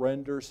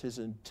surrenders his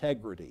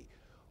integrity.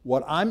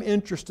 What I'm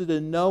interested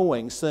in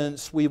knowing,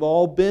 since we've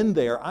all been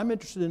there, I'm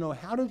interested in knowing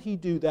how did he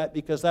do that,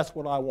 because that's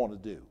what I want to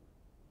do.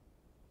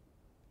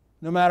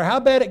 No matter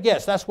how bad it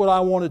gets, that's what I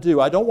want to do.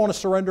 I don't want to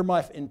surrender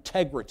my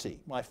integrity,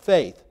 my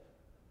faith.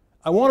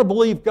 I want to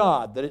believe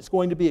God, that it's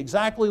going to be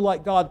exactly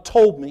like God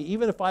told me,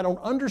 even if I don't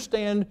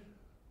understand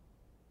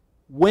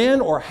when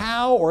or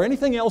how or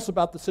anything else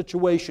about the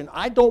situation.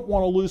 I don't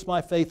want to lose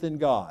my faith in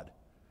God.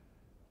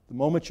 The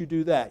moment you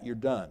do that, you're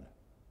done.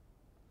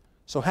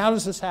 So how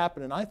does this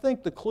happen? And I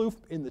think the clue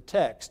in the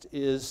text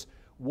is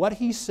what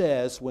he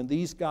says when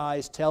these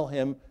guys tell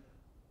him.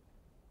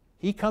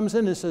 He comes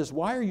in and says,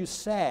 "Why are you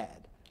sad?"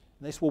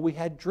 And they say, "Well, we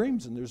had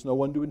dreams and there's no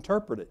one to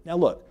interpret it." Now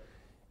look,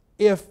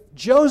 if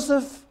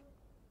Joseph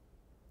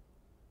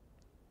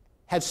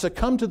had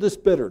succumbed to this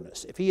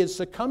bitterness, if he had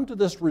succumbed to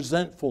this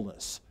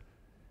resentfulness,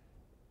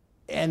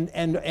 and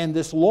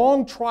this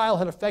long trial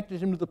had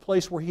affected him to the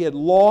place where he had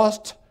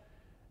lost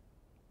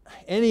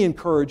any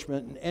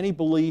encouragement and any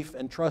belief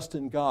and trust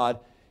in God,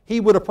 he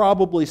would have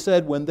probably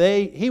said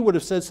he would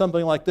have said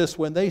something like this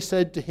when they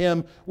said to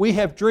him, "We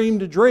have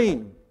dreamed a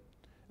dream."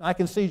 I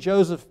can see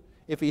Joseph,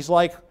 if he's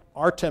like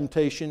our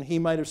temptation, he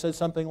might have said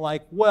something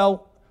like,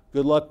 "Well,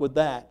 good luck with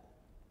that.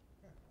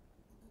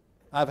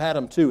 I've had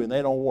them too and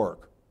they don't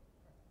work.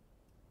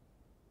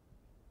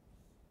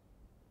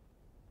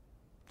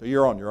 So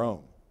you're on your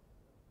own."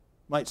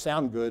 Might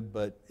sound good,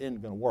 but it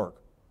ain't going to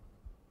work.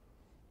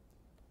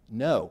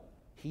 No.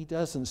 He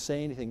doesn't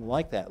say anything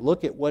like that.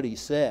 Look at what he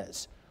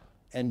says.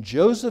 "And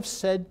Joseph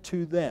said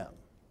to them,"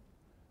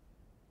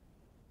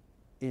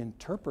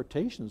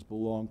 interpretations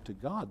belong to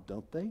God,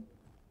 don't they?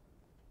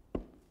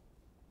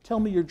 Tell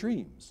me your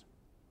dreams.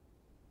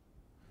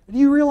 Do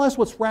you realize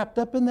what's wrapped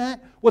up in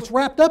that? What's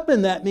wrapped up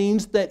in that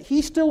means that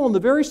he's still on the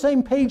very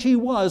same page he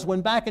was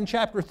when back in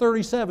chapter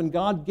 37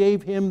 God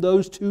gave him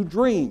those two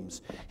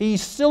dreams.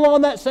 He's still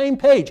on that same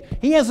page.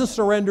 He hasn't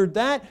surrendered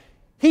that.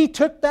 He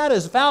took that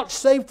as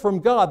vouchsafed from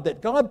God,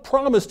 that God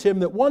promised him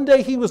that one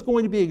day he was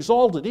going to be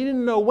exalted. He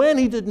didn't know when,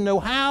 he didn't know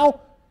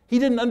how, he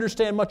didn't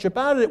understand much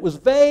about it, it was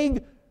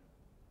vague,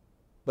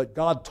 but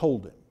God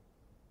told him.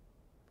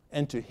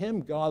 And to him,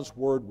 God's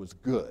word was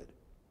good.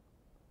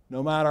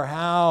 No matter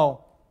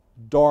how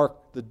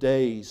dark the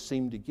days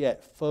seem to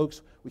get,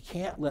 folks, we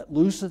can't let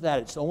loose of that.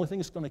 It's the only thing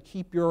that's going to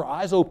keep your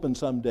eyes open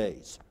some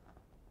days.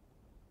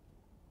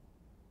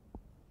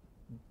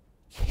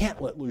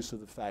 Can't let loose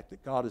of the fact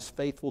that God is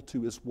faithful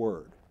to His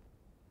word.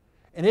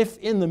 And if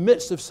in the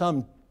midst of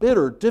some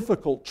bitter,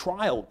 difficult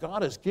trial,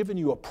 God has given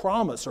you a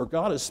promise or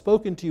God has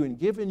spoken to you and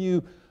given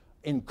you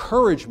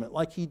encouragement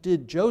like He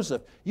did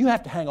Joseph, you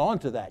have to hang on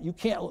to that. You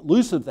can't let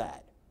loose of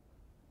that.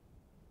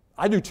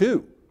 I do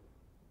too.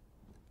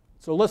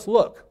 So let's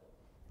look.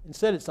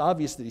 Instead, it's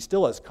obvious that he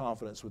still has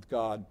confidence with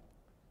God.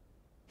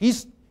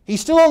 He's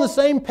still on the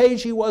same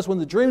page he was when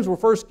the dreams were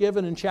first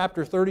given in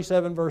chapter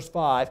 37, verse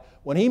 5,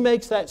 when he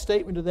makes that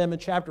statement to them in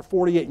chapter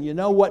 48. And you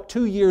know what?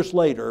 2 years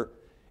later,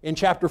 in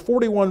chapter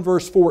 41,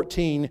 verse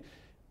 14,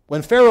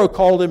 when Pharaoh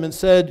called him and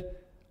said,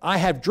 I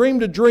have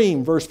dreamed a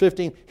dream, verse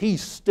 15,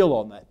 he's still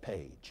on that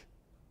page.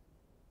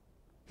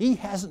 He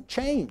hasn't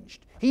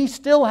changed. He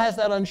still has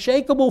that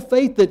unshakable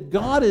faith that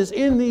God is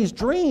in these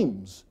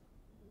dreams.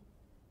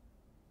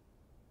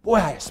 Boy,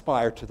 I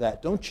aspire to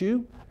that, don't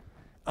you?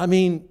 I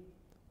mean,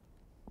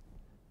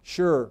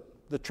 sure,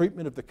 the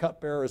treatment of the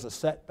cupbearer is a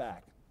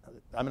setback.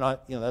 I mean,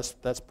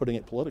 that's putting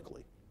it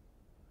politically.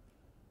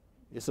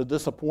 It's a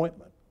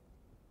disappointment.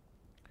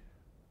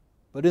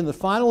 But in the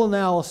final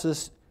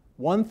analysis,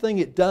 one thing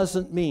it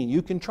doesn't mean,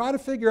 you can try to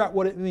figure out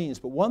what it means,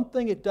 but one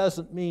thing it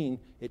doesn't mean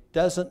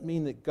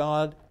that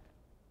God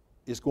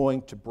is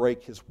going to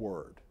break His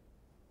word.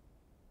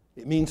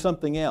 It means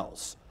something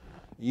else.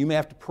 You may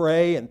have to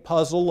pray and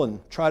puzzle and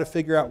try to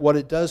figure out what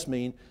it does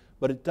mean,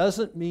 but it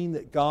doesn't mean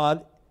that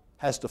God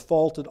has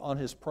defaulted on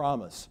His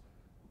promise.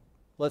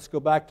 Let's go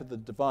back to the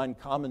Divine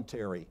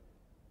Commentary.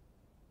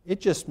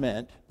 It just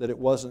meant that it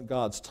wasn't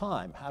God's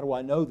time. How do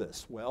I know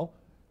this? Well,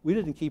 we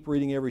didn't keep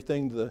reading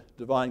everything the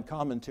Divine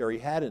Commentary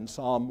had in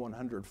Psalm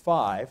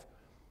 105.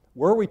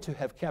 Were we to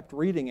have kept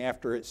reading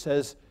after it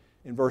says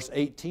in verse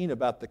 18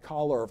 about the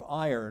collar of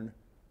iron,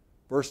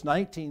 verse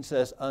 19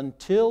 says,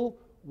 until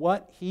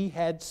what he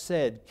had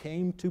said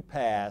came to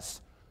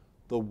pass,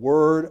 the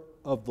word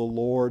of the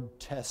Lord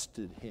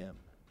tested him.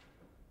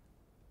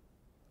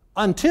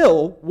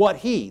 Until what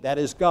he, that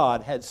is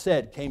God, had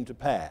said came to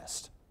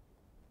pass.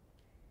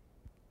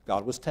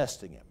 God was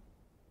testing him.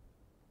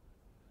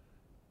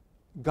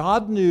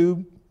 God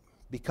knew,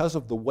 because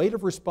of the weight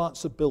of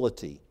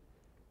responsibility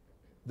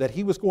that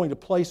He was going to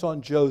place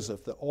on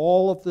Joseph, that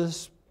all of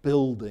this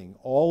building,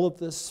 all of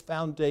this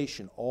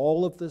foundation,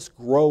 all of this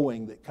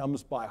growing that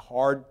comes by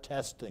hard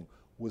testing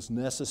was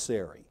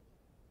necessary.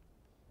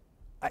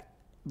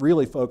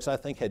 Really, folks, I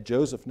think had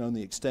Joseph known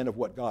the extent of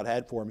what God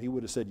had for him, he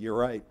would have said, you're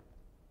right.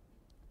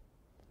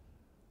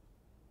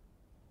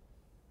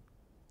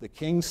 The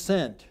king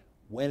sent,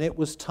 when it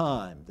was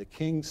time, the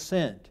king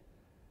sent,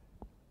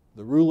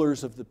 the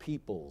rulers of the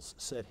peoples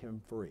set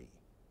him free.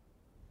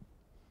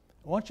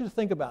 I want you to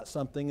think about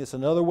something. It's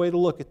another way to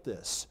look at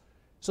this.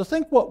 So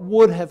think what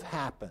would have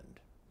happened.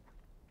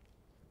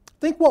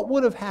 Think what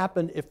would have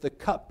happened if the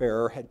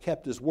cupbearer had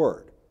kept his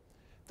word.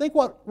 Think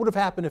what would have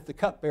happened if the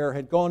cupbearer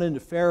had gone into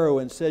Pharaoh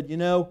and said,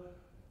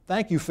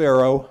 thank you,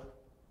 Pharaoh.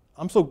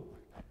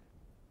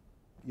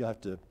 You'll have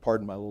to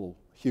pardon my little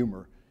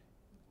humor.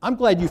 I'm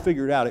glad you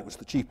figured out it was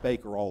the chief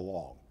baker all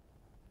along.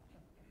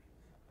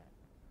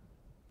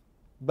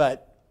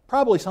 But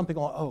probably something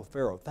like, oh,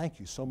 Pharaoh, thank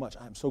you so much.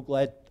 I'm so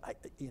glad I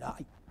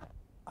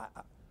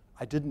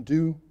didn't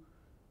do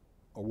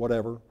or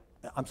whatever.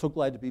 I'm so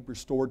glad to be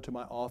restored to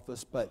my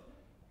office. But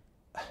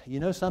you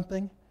know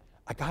something?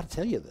 I got to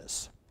tell you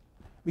this.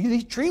 Because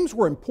these dreams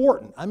were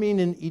important. I mean,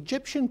 in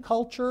Egyptian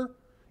culture,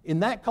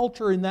 in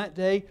that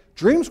day,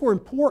 dreams were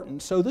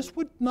important. So this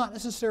would not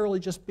necessarily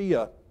just be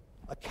a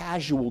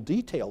casual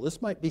detail.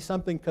 This might be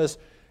something, because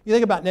you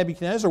think about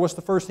Nebuchadnezzar, what's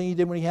the first thing he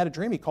did when he had a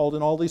dream? He called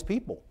in all these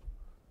people.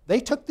 They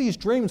took these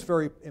dreams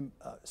very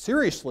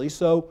seriously,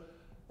 so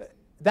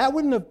that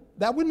wouldn't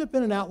have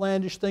been an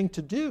outlandish thing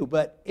to do.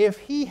 But if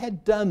he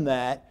had done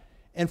that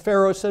and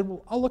Pharaoh said,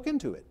 well, I'll look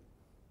into it.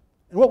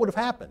 And what would have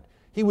happened?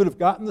 He would have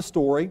gotten the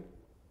story.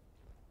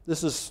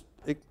 This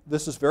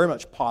is very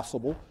much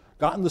possible.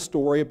 Gotten the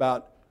story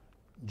about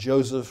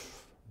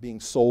Joseph being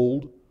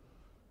sold,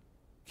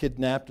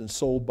 kidnapped and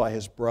sold by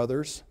his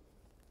brothers.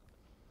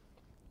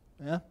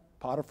 Yeah,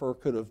 Potiphar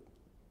could have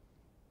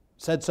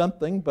said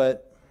something,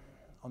 but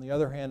on the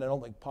other hand, I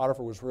don't think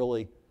Potiphar was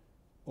really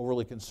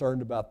overly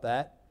concerned about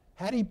that.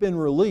 Had he been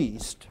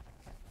released,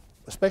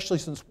 especially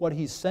since what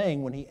he's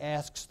saying when he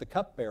asks the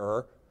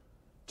cupbearer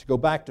to go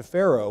back to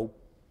Pharaoh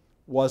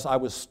was, I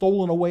was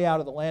stolen away out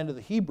of the land of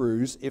the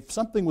Hebrews. If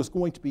something was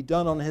going to be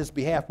done on his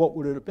behalf, what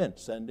would it have been?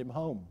 Send him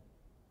home.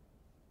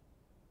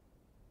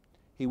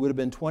 He would have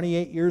been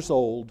 28 years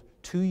old,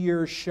 2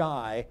 years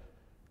shy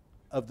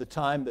of the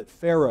time that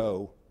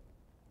Pharaoh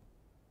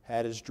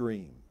had his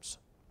dreams.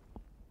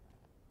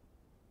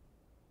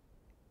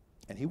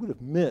 And he would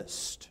have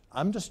missed,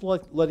 I'm just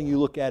letting you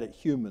look at it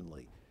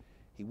humanly,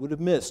 he would have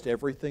missed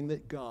everything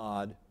that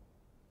God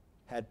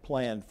had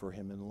planned for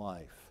him in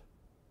life.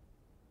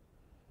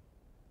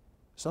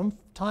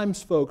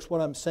 Sometimes, folks, what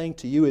I'm saying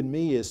to you and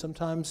me is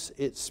sometimes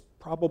it's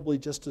probably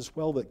just as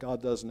well that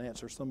God doesn't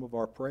answer some of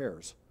our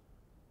prayers.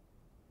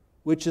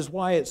 Which is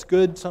why it's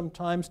good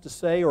sometimes to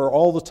say, or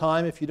all the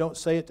time if you don't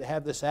say it, to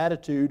have this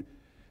attitude.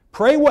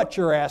 Pray what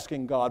you're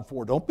asking God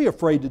for. Don't be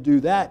afraid to do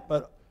that,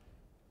 but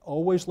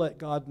always let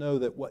God know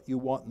that what you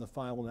want in the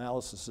final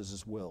analysis is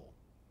His will.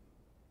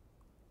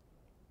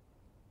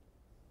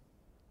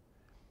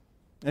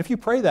 And if you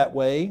pray that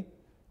way,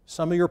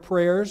 some of your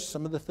prayers,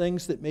 some of the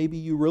things that maybe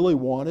you really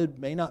wanted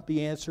may not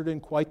be answered in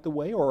quite the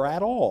way or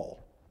at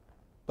all.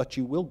 But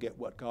you will get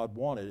what God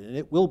wanted, and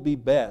it will be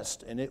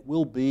best, and it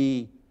will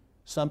be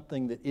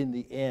something that in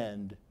the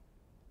end,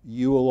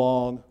 you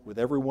along with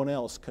everyone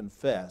else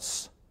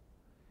confess,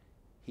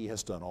 He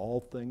has done all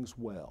things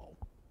well.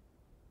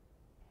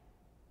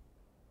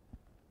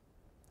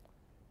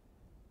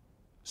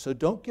 So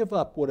don't give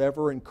up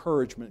whatever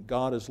encouragement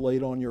God has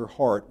laid on your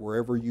heart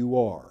wherever you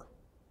are.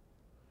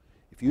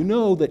 If you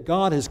know that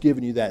God has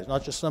given you that, it's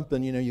not just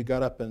something, you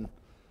got up and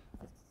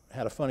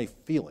had a funny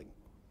feeling.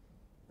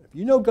 If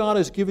you know God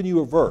has given you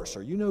a verse,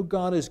 or you know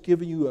God has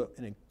given you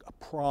a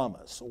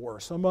promise, or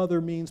some other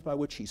means by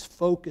which He's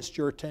focused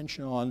your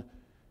attention on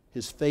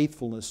His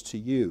faithfulness to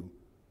you,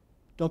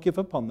 don't give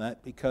up on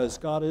that, because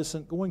God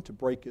isn't going to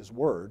break His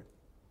word.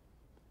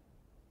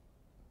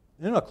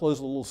 And then I'll close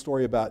with a little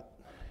story about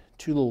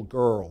two little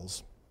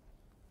girls.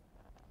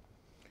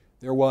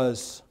 They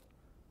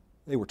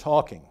were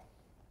talking.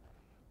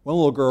 One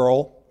little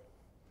girl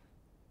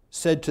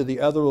said to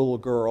the other little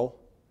girl,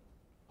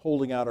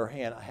 holding out her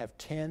hand, "I have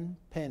 10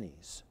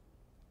 pennies.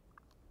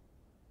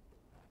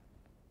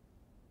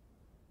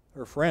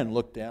 Her friend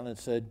looked down and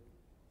said,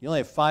 "You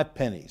only have 5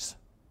 pennies.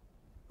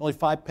 Only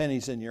 5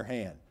 pennies in your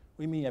hand. What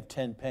do you mean you have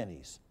 10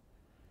 pennies?"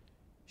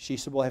 She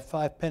said, "Well, I have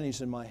 5 pennies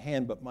in my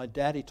hand, but my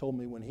daddy told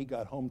me when he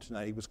got home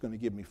tonight he was going to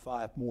give me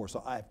 5 more,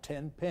 so I have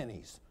 10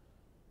 pennies.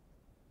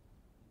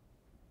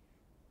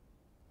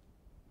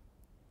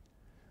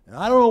 And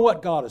I don't know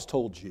what God has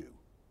told you.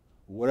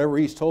 Whatever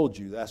He's told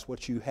you, that's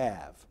what you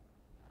have.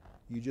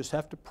 You just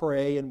have to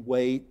pray and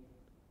wait,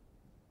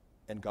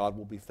 and God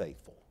will be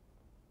faithful.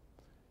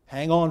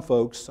 Hang on,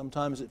 folks.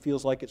 Sometimes it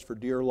feels like it's for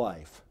dear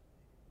life,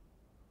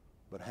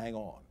 but hang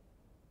on.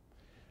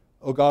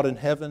 Oh God in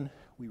heaven,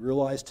 we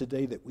realize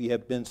today that we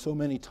have been so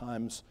many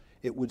times,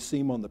 it would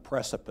seem, on the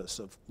precipice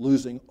of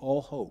losing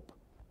all hope.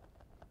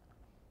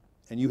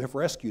 And You have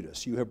rescued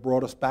us. You have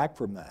brought us back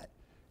from that.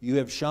 You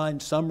have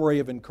shined some ray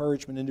of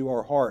encouragement into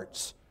our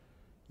hearts.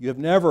 You have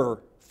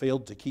never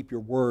failed to keep Your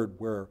word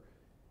where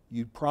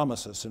You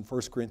promise us in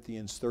 1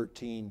 Corinthians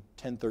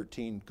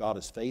 10:13, God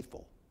is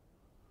faithful,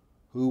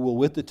 who will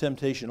with the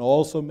temptation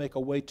also make a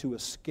way to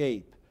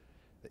escape,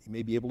 that You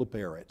may be able to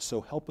bear it.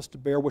 So help us to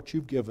bear what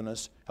You've given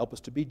us. Help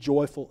us to be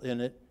joyful in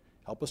it.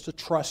 Help us to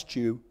trust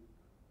You.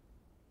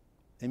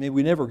 And may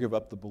we never give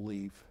up the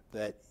belief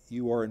that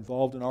You are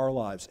involved in our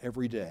lives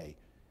every day,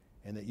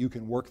 and that You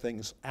can work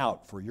things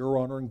out for Your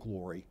honor and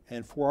glory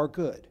and for our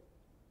good.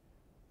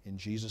 In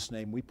Jesus'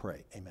 name we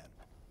pray. Amen.